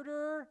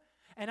murder,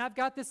 and I've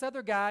got this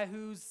other guy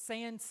who's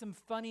saying some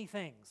funny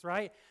things,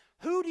 right?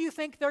 Who do you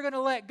think they're going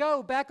to let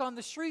go back on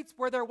the streets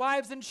where their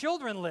wives and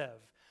children live?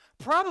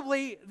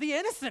 Probably the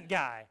innocent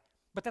guy.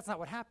 But that's not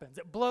what happens.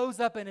 It blows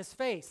up in his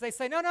face. They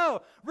say, no,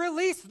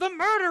 release the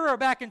murderer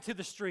back into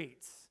the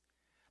streets.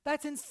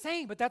 That's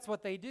insane, but that's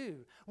what they do.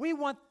 We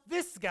want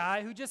this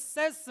guy who just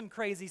says some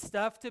crazy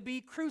stuff to be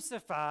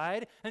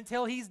crucified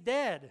until he's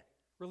dead.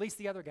 Release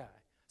the other guy.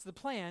 So the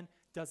plan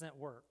doesn't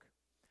work.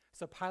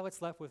 So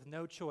Pilate's left with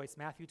no choice.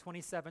 Matthew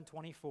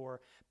 27:24.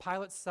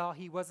 Pilate saw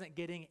he wasn't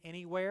getting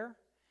anywhere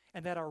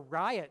and that a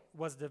riot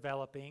was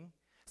developing.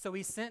 So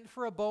he sent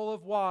for a bowl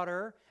of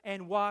water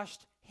and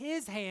washed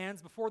his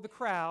hands before the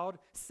crowd,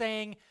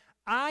 saying,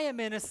 I am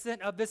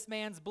innocent of this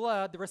man's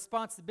blood. The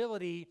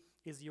responsibility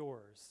is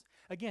yours.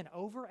 Again,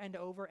 over and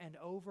over and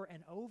over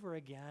and over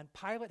again,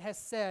 Pilate has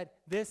said,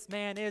 this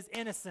man is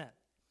innocent.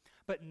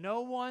 But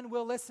no one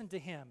will listen to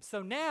him.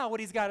 So now what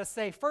he's got to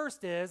say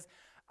first is,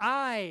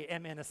 I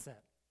am innocent.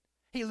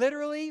 He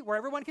literally, where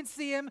everyone can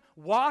see him,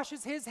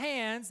 washes his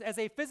hands as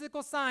a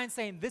physical sign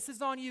saying, this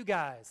is on you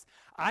guys.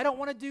 I don't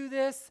want to do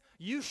this.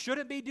 You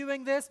shouldn't be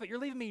doing this, but you're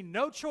leaving me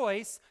no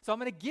choice. So I'm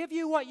going to give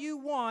you what you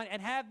want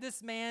and have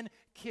this man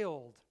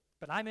killed.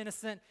 But I'm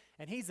innocent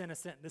and he's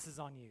innocent. This is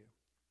on you.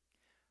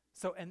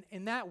 So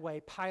in that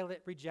way, Pilate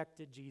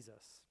rejected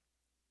Jesus.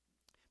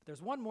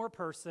 There's one more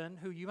person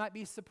who you might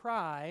be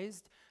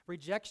surprised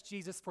rejects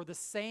Jesus for the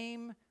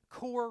same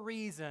core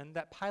reason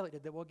that Pilate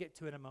did that we'll get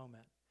to in a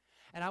moment.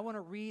 And I want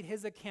to read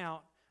his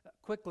account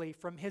quickly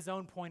from his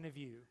own point of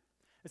view.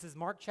 This is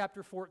Mark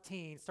chapter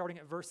 14, starting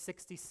at verse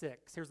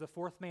 66. Here's the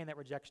fourth man that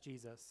rejects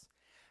Jesus.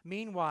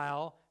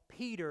 Meanwhile,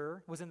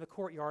 Peter was in the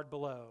courtyard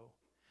below.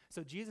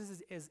 So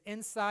Jesus is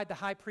inside the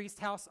high priest's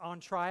house on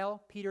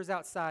trial. Peter's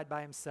outside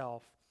by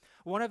himself.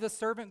 One of the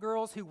servant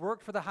girls who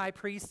worked for the high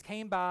priest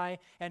came by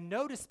and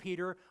noticed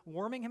Peter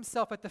warming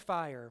himself at the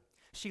fire.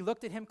 She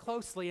looked at him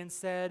closely and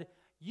said,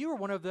 you are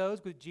one of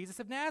those with Jesus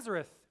of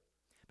Nazareth.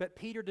 But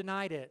Peter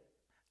denied it.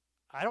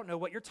 I don't know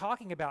what you're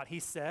talking about, he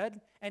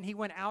said, and he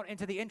went out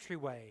into the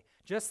entryway.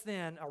 Just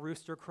then, a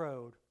rooster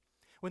crowed.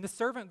 When the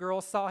servant girl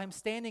saw him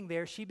standing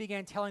there, she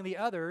began telling the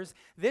others,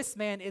 this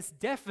man is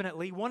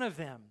definitely one of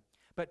them.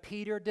 But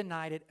Peter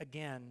denied it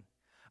again.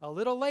 A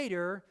little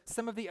later,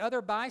 some of the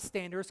other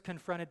bystanders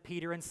confronted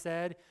Peter and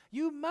said,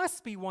 you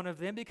must be one of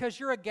them because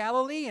you're a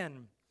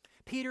Galilean.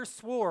 Peter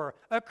swore,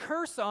 a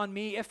curse on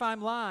me if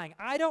I'm lying.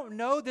 I don't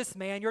know this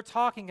man you're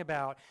talking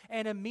about.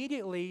 And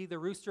immediately the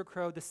rooster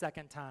crowed the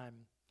second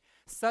time.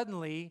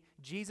 Suddenly,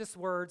 Jesus'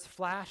 words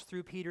flashed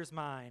through Peter's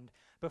mind.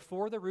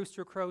 Before the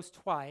rooster crows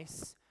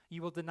twice,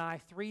 you will deny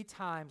 3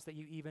 times that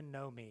you even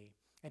know me.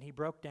 And he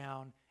broke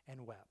down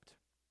and wept.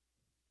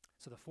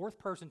 So the fourth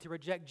person to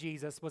reject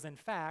Jesus was in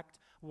fact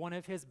one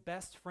of his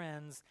best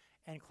friends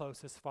and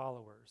closest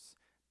followers,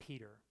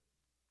 Peter.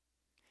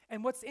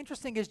 And what's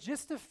interesting is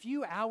just a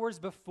few hours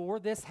before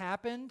this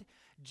happened,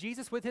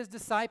 Jesus with his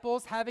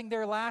disciples having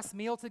their last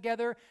meal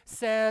together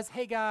says,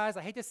 hey guys,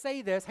 I hate to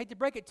say this, hate to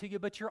break it to you,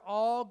 but you're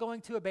all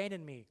going to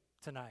abandon me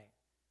tonight.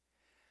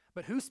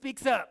 But who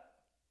speaks up?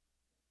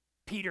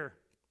 Peter.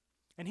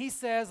 And he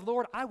says,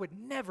 Lord, I would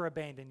never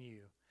abandon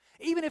you.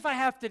 Even if I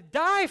have to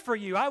die for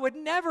you, I would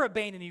never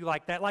abandon you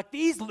like that, like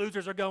these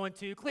losers are going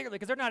to, clearly,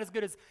 because they're not as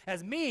good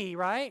as me,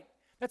 right?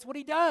 That's what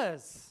he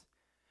does.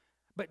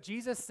 But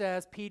Jesus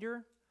says,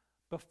 Peter,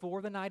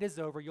 before the night is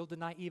over, you'll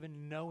deny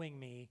even knowing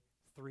me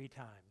 3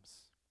 times.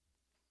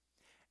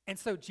 And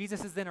so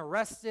Jesus is then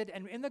arrested,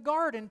 and in the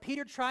garden,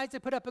 Peter tries to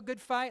put up a good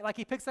fight, like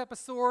he picks up a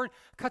sword,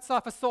 cuts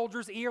off a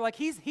soldier's ear, like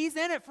he's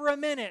in it for a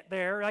minute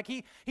there, like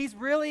he's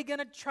really going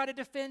to try to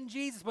defend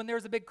Jesus when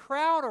there's a big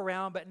crowd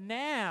around, but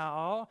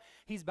now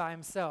he's by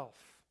himself.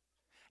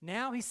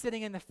 Now he's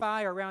sitting in the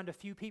fire around a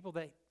few people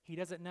that he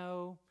doesn't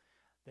know.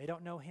 They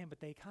don't know him,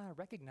 but they kind of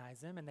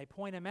recognize him, and they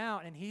point him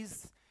out, and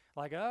he's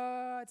like,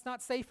 it's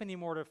not safe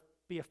anymore to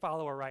be a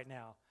follower right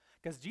now,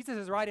 because Jesus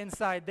is right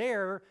inside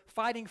there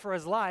fighting for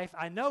his life.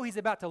 I know he's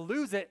about to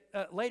lose it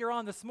later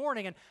on this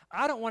morning, and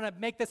I don't want to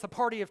make this a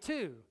party of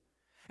two.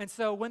 And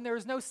so when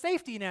there's no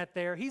safety net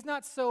there, he's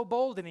not so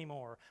bold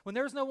anymore. When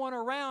there's no one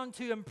around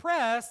to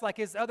impress, like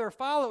his other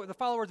the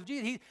followers of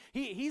Jesus,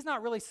 he's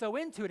not really so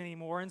into it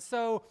anymore, and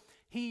so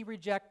he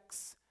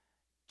rejects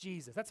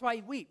Jesus. That's why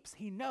he weeps.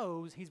 He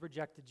knows he's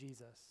rejected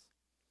Jesus.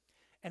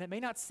 And it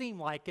may not seem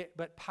like it,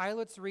 but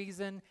Pilate's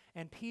reason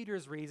and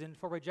Peter's reason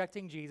for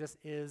rejecting Jesus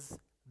is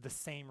the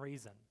same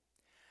reason.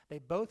 They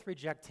both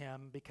reject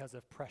him because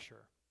of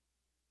pressure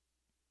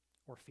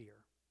or fear.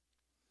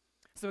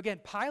 So again,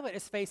 Pilate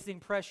is facing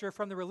pressure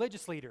from the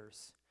religious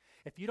leaders.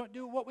 If you don't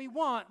do what we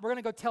want, we're going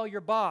to go tell your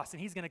boss,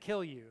 and he's going to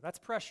kill you. That's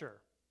pressure.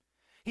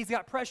 He's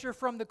got pressure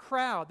from the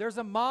crowd. There's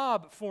a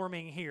mob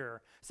forming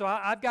here, so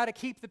I've got to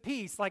keep the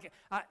peace.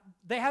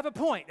 They have a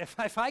point.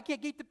 If I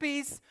can't keep the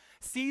peace,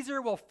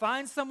 Caesar will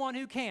find someone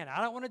who can.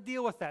 I don't want to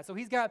deal with that. So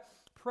he's got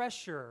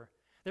pressure.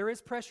 There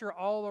is pressure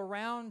all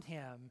around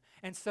him,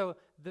 and so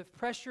the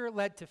pressure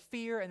led to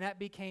fear, and that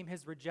became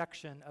his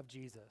rejection of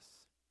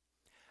Jesus.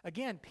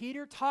 Again,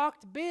 Peter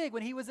talked big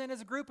when he was in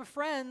his group of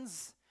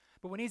friends,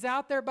 but when he's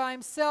out there by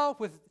himself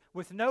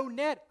with no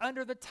net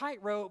under the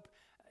tightrope,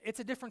 it's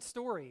a different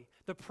story.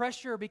 The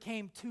pressure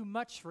became too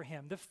much for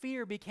him. The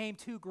fear became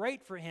too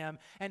great for him.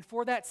 And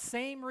for that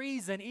same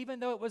reason, even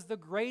though it was the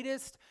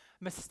greatest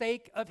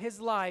mistake of his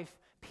life,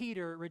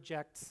 Peter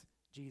rejects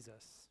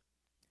Jesus.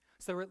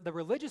 So the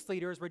religious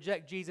leaders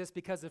reject Jesus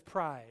because of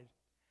pride.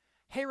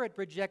 Herod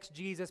rejects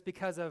Jesus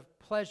because of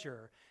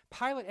pleasure.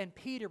 Pilate and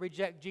Peter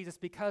reject Jesus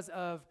because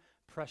of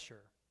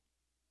pressure.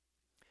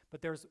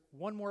 But there's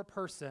one more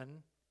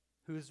person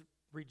who's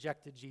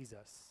rejected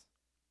Jesus.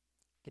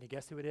 Can you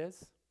guess who it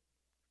is?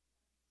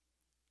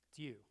 It's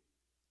you.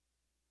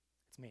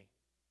 It's me.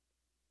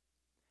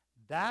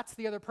 That's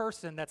the other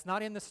person that's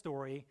not in the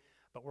story,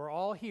 but we're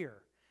all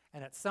here.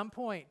 And at some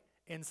point,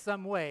 in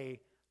some way,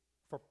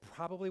 for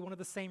probably one of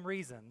the same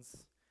reasons,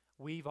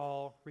 we've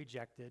all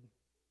rejected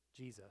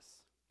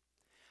Jesus.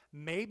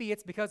 Maybe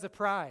it's because of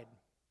pride.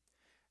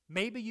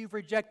 Maybe you've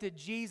rejected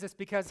Jesus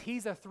because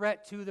he's a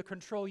threat to the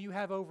control you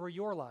have over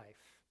your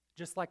life,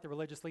 just like the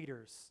religious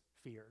leaders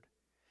feared.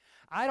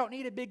 I don't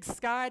need a big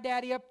sky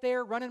daddy up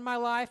there running my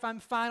life. I'm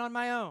fine on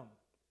my own.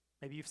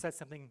 Maybe you've said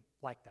something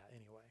like that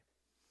anyway.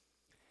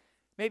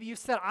 Maybe you've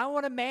said, I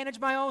want to manage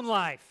my own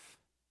life.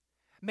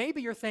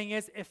 Maybe your thing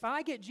is, if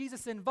I get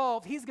Jesus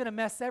involved, he's going to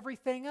mess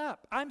everything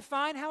up. I'm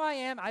fine how I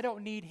am. I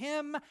don't need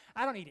him.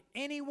 I don't need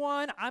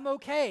anyone. I'm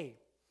okay.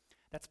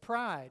 That's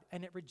pride,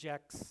 and it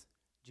rejects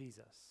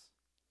Jesus.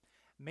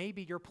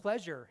 Maybe your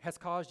pleasure has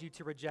caused you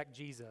to reject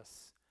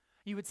Jesus.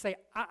 You would say,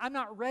 I'm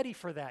not ready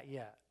for that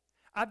yet.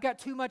 I've got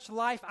too much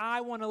life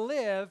I want to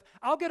live.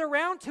 I'll get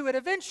around to it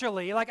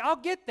eventually. I'll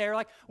get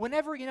there.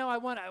 Whenever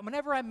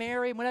I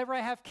marry, whenever I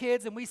have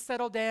kids and we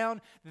settle down,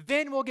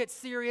 then we'll get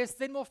serious.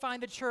 Then we'll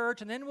find a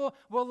church, and then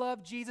we'll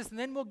love Jesus, and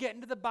then we'll get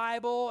into the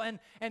Bible, and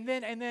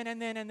then.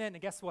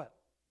 And guess what?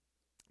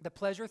 The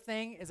pleasure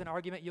thing is an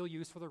argument you'll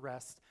use for the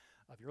rest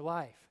of your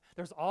life.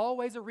 There's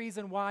always a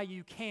reason why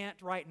you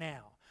can't right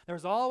now.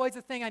 There's always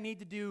a thing I need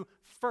to do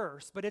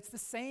first, but it's the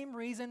same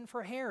reason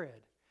for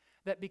Herod.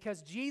 That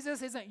because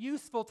Jesus isn't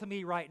useful to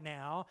me right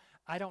now,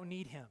 I don't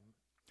need him.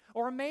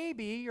 Or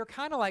maybe you're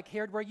kind of like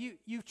Herod, where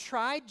you've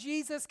tried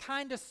Jesus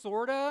kind of,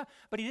 sort of,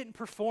 but he didn't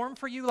perform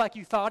for you like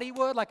you thought he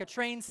would, like a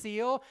trained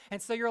seal.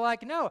 And so you're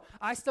like, no,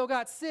 I still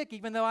got sick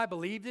even though I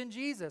believed in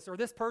Jesus. Or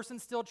this person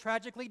still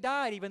tragically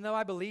died even though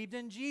I believed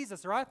in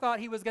Jesus. Or I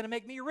thought he was going to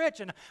make me rich,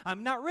 and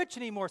I'm not rich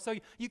anymore. So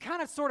you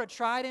kind of sort of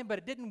tried him, but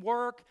it didn't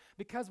work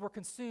because we're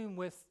consumed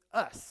with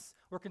us.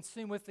 We're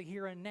consumed with the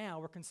here and now.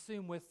 We're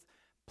consumed with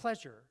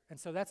pleasure. And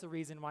so that's the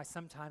reason why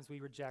sometimes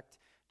we reject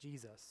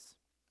Jesus.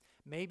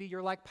 Maybe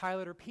you're like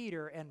Pilate or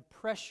Peter, and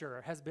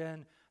pressure has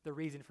been the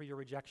reason for your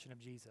rejection of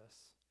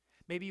Jesus.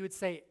 Maybe you would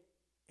say,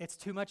 it's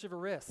too much of a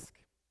risk.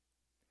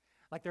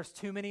 There's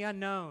too many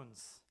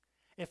unknowns.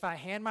 If I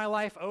hand my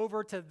life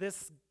over to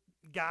this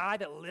guy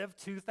that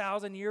lived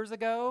 2,000 years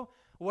ago,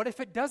 what if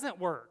it doesn't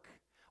work?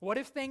 What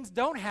if things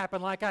don't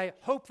happen like I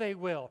hope they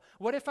will?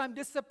 What if I'm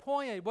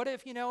disappointed? What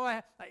if,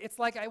 it's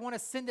like I want to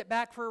send it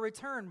back for a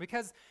return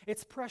because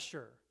it's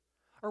pressure?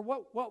 Or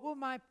what will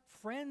my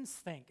friends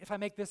think if I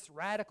make this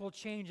radical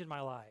change in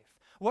my life?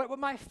 What will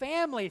my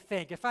family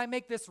think if I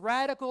make this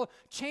radical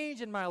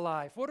change in my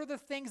life? What are the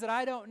things that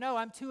I don't know?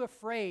 I'm too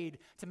afraid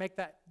to make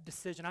that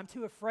decision. I'm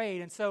too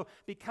afraid. And so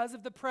because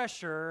of the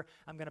pressure,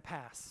 I'm going to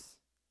pass.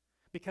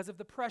 Because of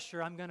the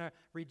pressure, I'm going to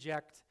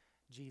reject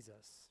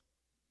Jesus.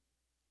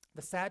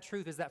 The sad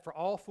truth is that for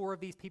all four of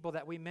these people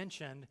that we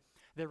mentioned,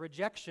 their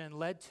rejection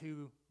led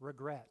to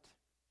regret.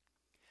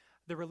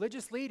 The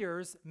religious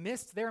leaders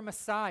missed their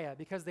Messiah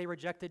because they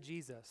rejected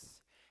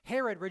Jesus.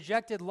 Herod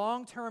rejected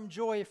long-term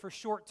joy for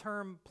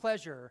short-term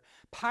pleasure.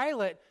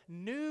 Pilate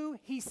knew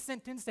he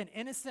sentenced an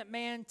innocent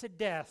man to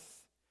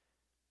death,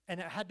 and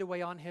it had to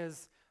weigh on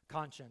his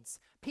conscience.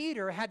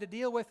 Peter had to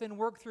deal with and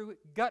work through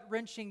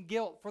gut-wrenching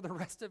guilt for the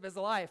rest of his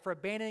life for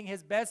abandoning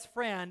his best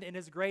friend in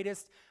his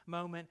greatest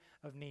moment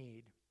of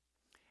need.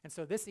 And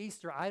so this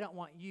Easter, I don't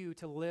want you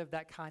to live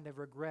that kind of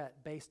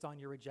regret based on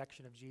your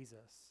rejection of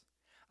Jesus.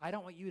 I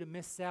don't want you to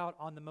miss out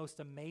on the most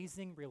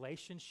amazing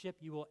relationship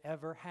you will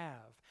ever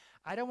have.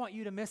 I don't want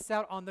you to miss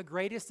out on the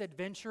greatest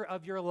adventure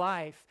of your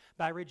life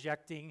by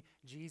rejecting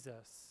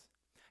Jesus.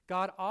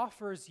 God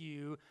offers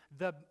you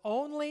the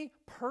only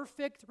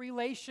perfect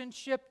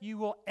relationship you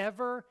will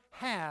ever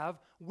have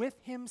with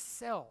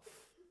himself.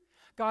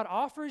 God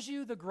offers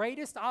you the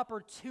greatest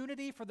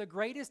opportunity for the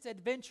greatest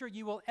adventure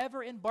you will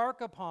ever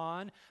embark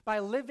upon by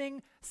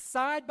living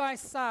side by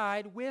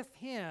side with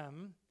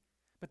him,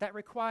 but that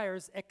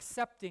requires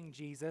accepting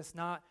Jesus,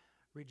 not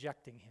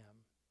rejecting him.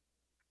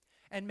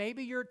 And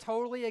maybe you're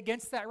totally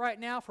against that right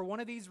now for one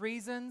of these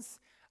reasons.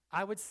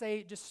 I would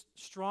say just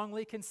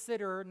strongly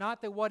consider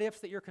not the what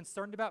ifs that you're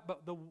concerned about,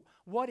 but the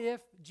what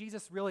if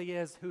Jesus really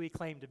is who he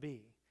claimed to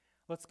be.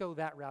 Let's go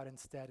that route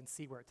instead and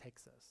see where it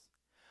takes us.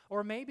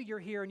 Or maybe you're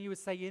here and you would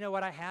say, you know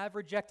what, I have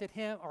rejected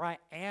him, or I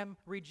am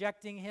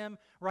rejecting him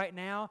right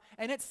now.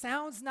 And it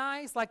sounds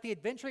nice, like the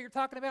adventure you're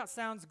talking about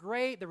sounds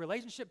great, the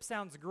relationship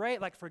sounds great,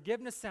 like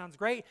forgiveness sounds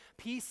great,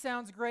 peace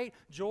sounds great,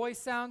 joy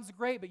sounds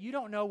great, but you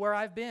don't know where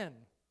I've been.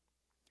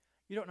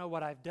 You don't know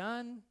what I've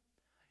done.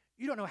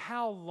 You don't know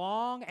how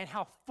long and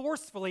how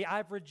forcefully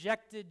I've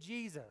rejected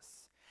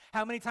Jesus.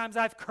 How many times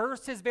I've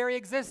cursed his very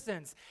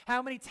existence.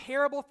 How many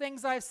terrible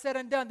things I've said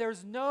and done.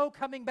 There's no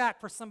coming back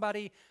for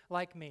somebody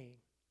like me.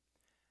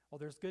 Well,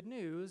 there's good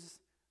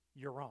news.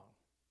 You're wrong.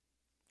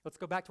 Let's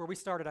go back to where we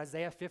started,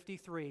 Isaiah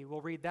 53.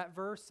 We'll read that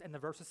verse and the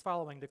verses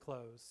following to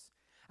close.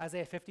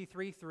 Isaiah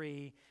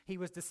 53:3, he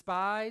was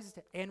despised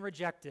and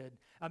rejected,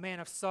 a man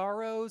of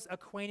sorrows,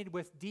 acquainted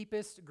with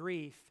deepest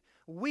grief.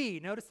 We,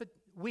 notice that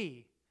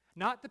we,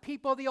 not the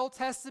people of the Old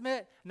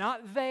Testament,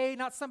 not they,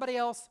 not somebody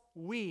else,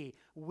 we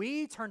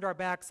turned our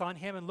backs on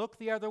him and looked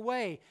the other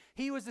way.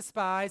 He was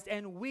despised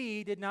and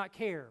we did not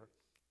care.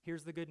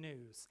 Here's the good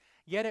news.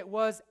 Yet it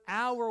was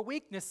our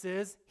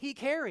weaknesses he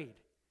carried.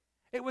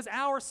 It was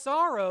our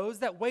sorrows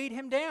that weighed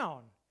him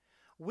down.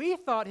 We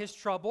thought his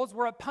troubles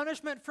were a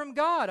punishment from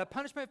God, a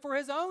punishment for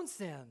his own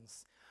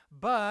sins.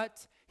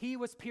 But he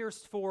was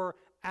pierced for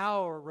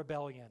our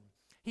rebellion.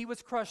 He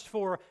was crushed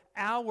for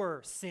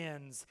our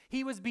sins.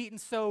 He was beaten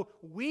so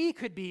we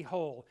could be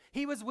whole.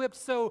 He was whipped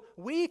so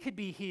we could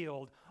be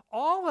healed.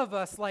 All of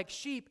us, like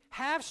sheep,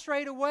 have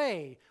strayed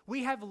away.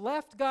 We have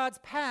left God's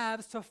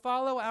paths to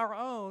follow our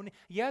own,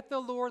 yet the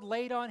Lord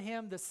laid on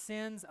him the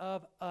sins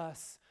of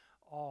us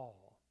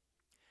all.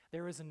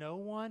 There is no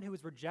one who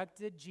has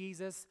rejected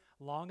Jesus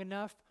long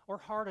enough or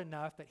hard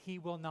enough that he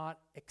will not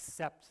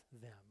accept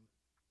them.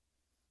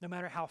 No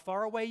matter how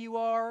far away you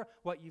are,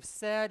 what you've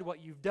said,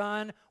 what you've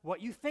done, what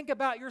you think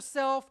about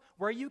yourself,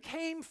 where you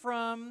came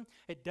from,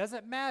 it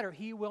doesn't matter.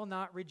 He will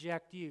not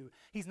reject you.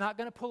 He's not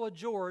going to pull a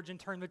George and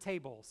turn the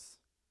tables,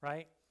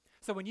 right?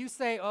 So when you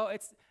say, oh,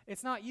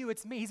 it's not you,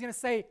 it's me, he's going to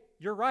say,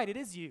 you're right, it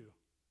is you.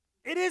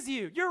 It is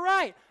you. You're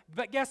right.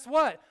 But guess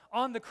what?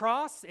 On the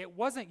cross, it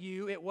wasn't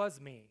you, it was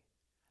me.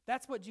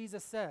 That's what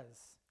Jesus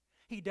says.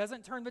 He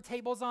doesn't turn the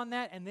tables on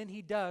that, and then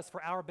he does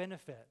for our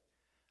benefit,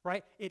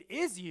 right? It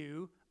is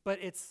you, but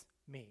it's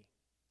me.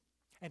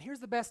 And here's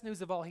the best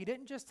news of all. He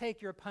didn't just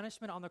take your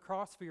punishment on the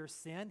cross for your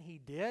sin. He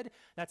did.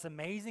 That's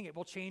amazing. It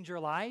will change your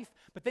life.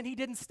 But then he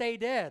didn't stay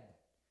dead.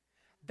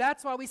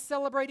 That's why we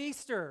celebrate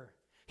Easter.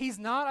 He's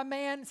not a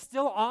man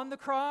still on the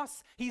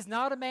cross. He's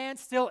not a man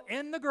still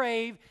in the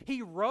grave.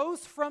 He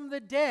rose from the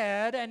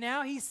dead, and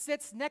now he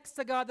sits next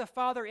to God the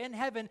Father in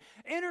heaven,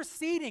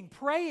 interceding,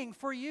 praying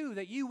for you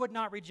that you would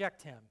not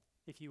reject him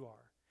if you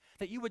are.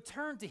 That you would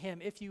turn to him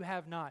if you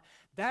have not.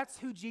 That's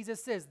who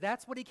Jesus is.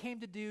 That's what he came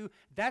to do.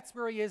 That's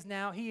where he is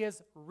now. He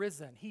is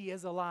risen. He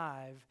is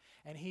alive,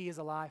 and he is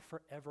alive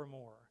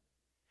forevermore.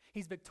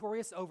 He's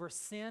victorious over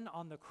sin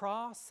on the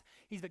cross.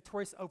 He's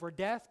victorious over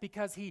death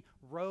because he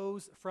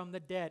rose from the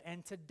dead.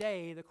 And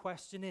today the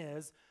question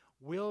is,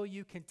 will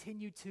you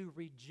continue to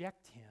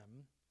reject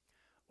him,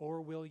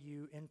 or will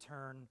you in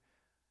turn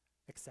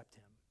accept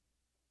him?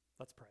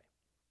 Let's pray.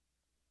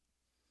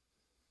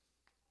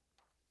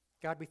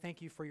 God, we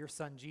thank you for your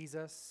son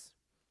Jesus,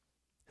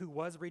 who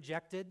was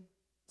rejected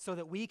so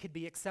that we could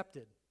be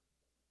accepted.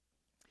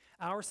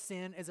 Our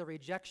sin is a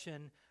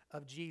rejection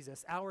of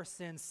Jesus. Our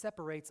sin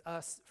separates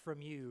us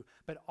from you.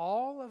 But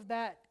all of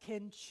that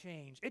can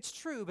change. It's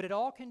true, but it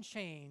all can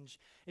change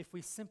if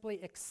we simply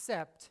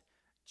accept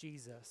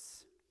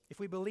Jesus.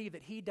 If we believe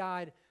that he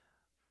died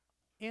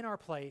in our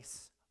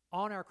place,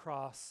 on our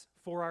cross,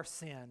 for our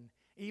sin.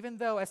 Even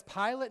though, as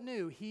Pilate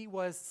knew, he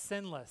was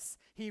sinless.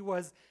 He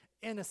was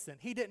innocent.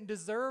 He didn't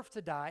deserve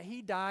to die.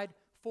 He died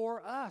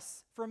for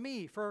us, for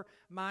me, for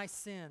my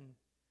sin.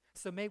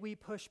 So may we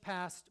push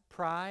past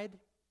pride.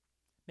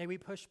 May we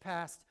push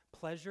past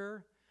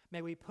pleasure.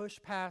 May we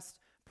push past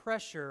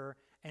pressure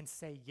and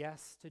say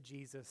yes to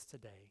Jesus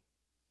today.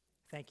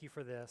 Thank you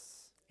for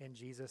this. In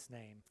Jesus'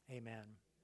 name, amen.